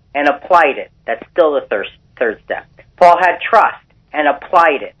faithful and applied it. That's still the third step. Paul had trust and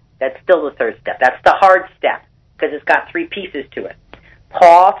applied it. That's still the third step. That's the hard step because it's got three pieces to it.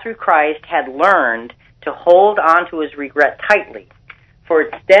 Paul, through Christ, had learned to hold on to his regret tightly. For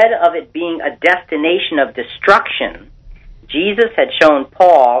instead of it being a destination of destruction, Jesus had shown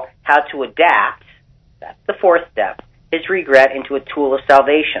Paul how to adapt, that's the fourth step, his regret into a tool of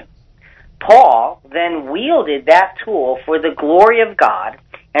salvation. Paul then wielded that tool for the glory of God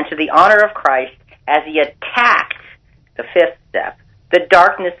and to the honor of Christ as he attacked, the fifth step, the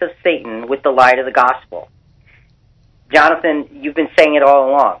darkness of Satan with the light of the gospel. Jonathan, you've been saying it all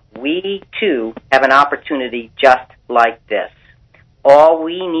along. We, too, have an opportunity just like this. All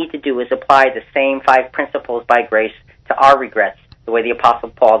we need to do is apply the same 5 principles by grace to our regrets, the way the Apostle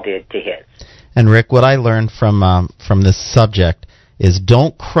Paul did to his. And Rick, what I learned from this subject is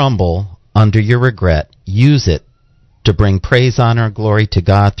don't crumble under your regret. Use it to bring praise, honor, and glory to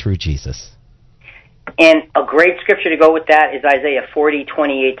God through Jesus. And a great scripture to go with that is Isaiah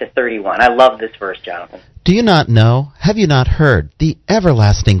 40:28-31. I love this verse, Jonathan. Do you not know? Have you not heard? The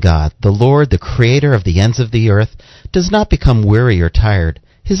everlasting God, the Lord, the creator of the ends of the earth, does not become weary or tired.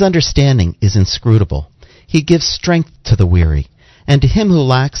 His understanding is inscrutable. He gives strength to the weary, and to him who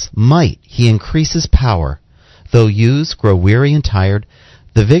lacks might he increases power. Though youths grow weary and tired,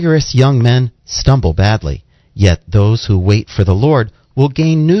 the vigorous young men stumble badly. Yet those who wait for the Lord will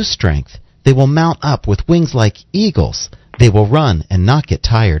gain new strength. They will mount up with wings like eagles. They will run and not get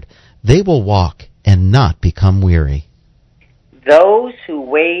tired. They will walk and not become weary. Those who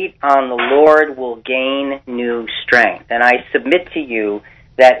wait on the Lord will gain new strength. And I submit to you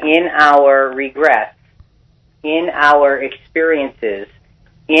that in our regrets, in our experiences,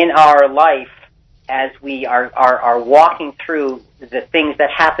 in our life, as we are walking through the things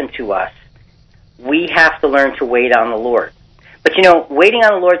that happen to us, we have to learn to wait on the Lord. But you know, waiting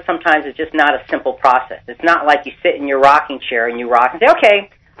on the Lord sometimes is just not a simple process. It's not like you sit in your rocking chair and you rock and say,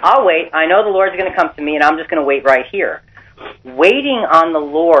 okay, I'll wait. I know the Lord's going to come to me and I'm just going to wait right here. Waiting on the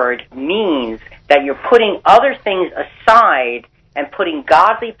Lord means that you're putting other things aside and putting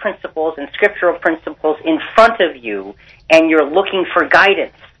godly principles and scriptural principles in front of you, and you're looking for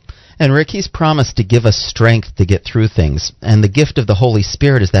guidance. And Rick, he's promised to give us strength to get through things. And the gift of the Holy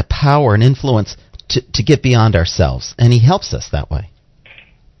Spirit is that power and influence to get beyond ourselves. And he helps us that way.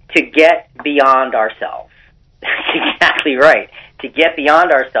 To get beyond ourselves. That's exactly right. To get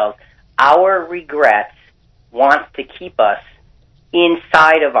beyond ourselves. Our regrets want to keep us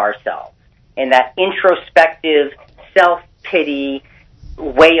inside of ourselves. In that introspective, self-pity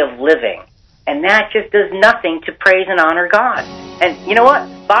way of living. And that just does nothing to praise and honor God. And you know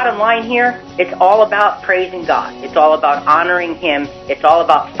what? Bottom line here, it's all about praising God. It's all about honoring Him. It's all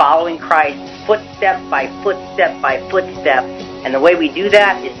about following Christ footstep by footstep by footstep. And the way we do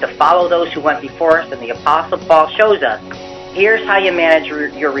that is to follow those who went before us. And the Apostle Paul shows us, here's how you manage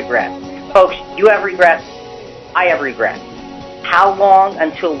your regrets. Folks, you have regrets. I have regrets. How long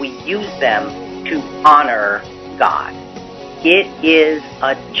until we use them to honor God? It is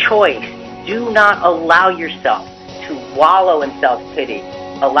a choice. Do not allow yourself to wallow in self-pity.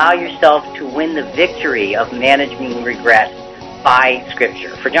 Allow yourself to win the victory of managing regret by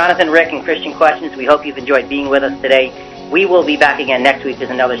Scripture. For Jonathan, Rick, and Christian Questions, we hope you've enjoyed being with us today. We will be back again next week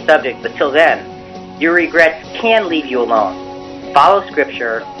with another subject, but till then, your regrets can leave you alone. Follow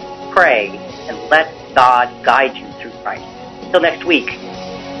Scripture, pray, and let God guide you through Christ. Till next week,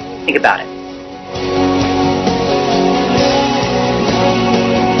 think about it.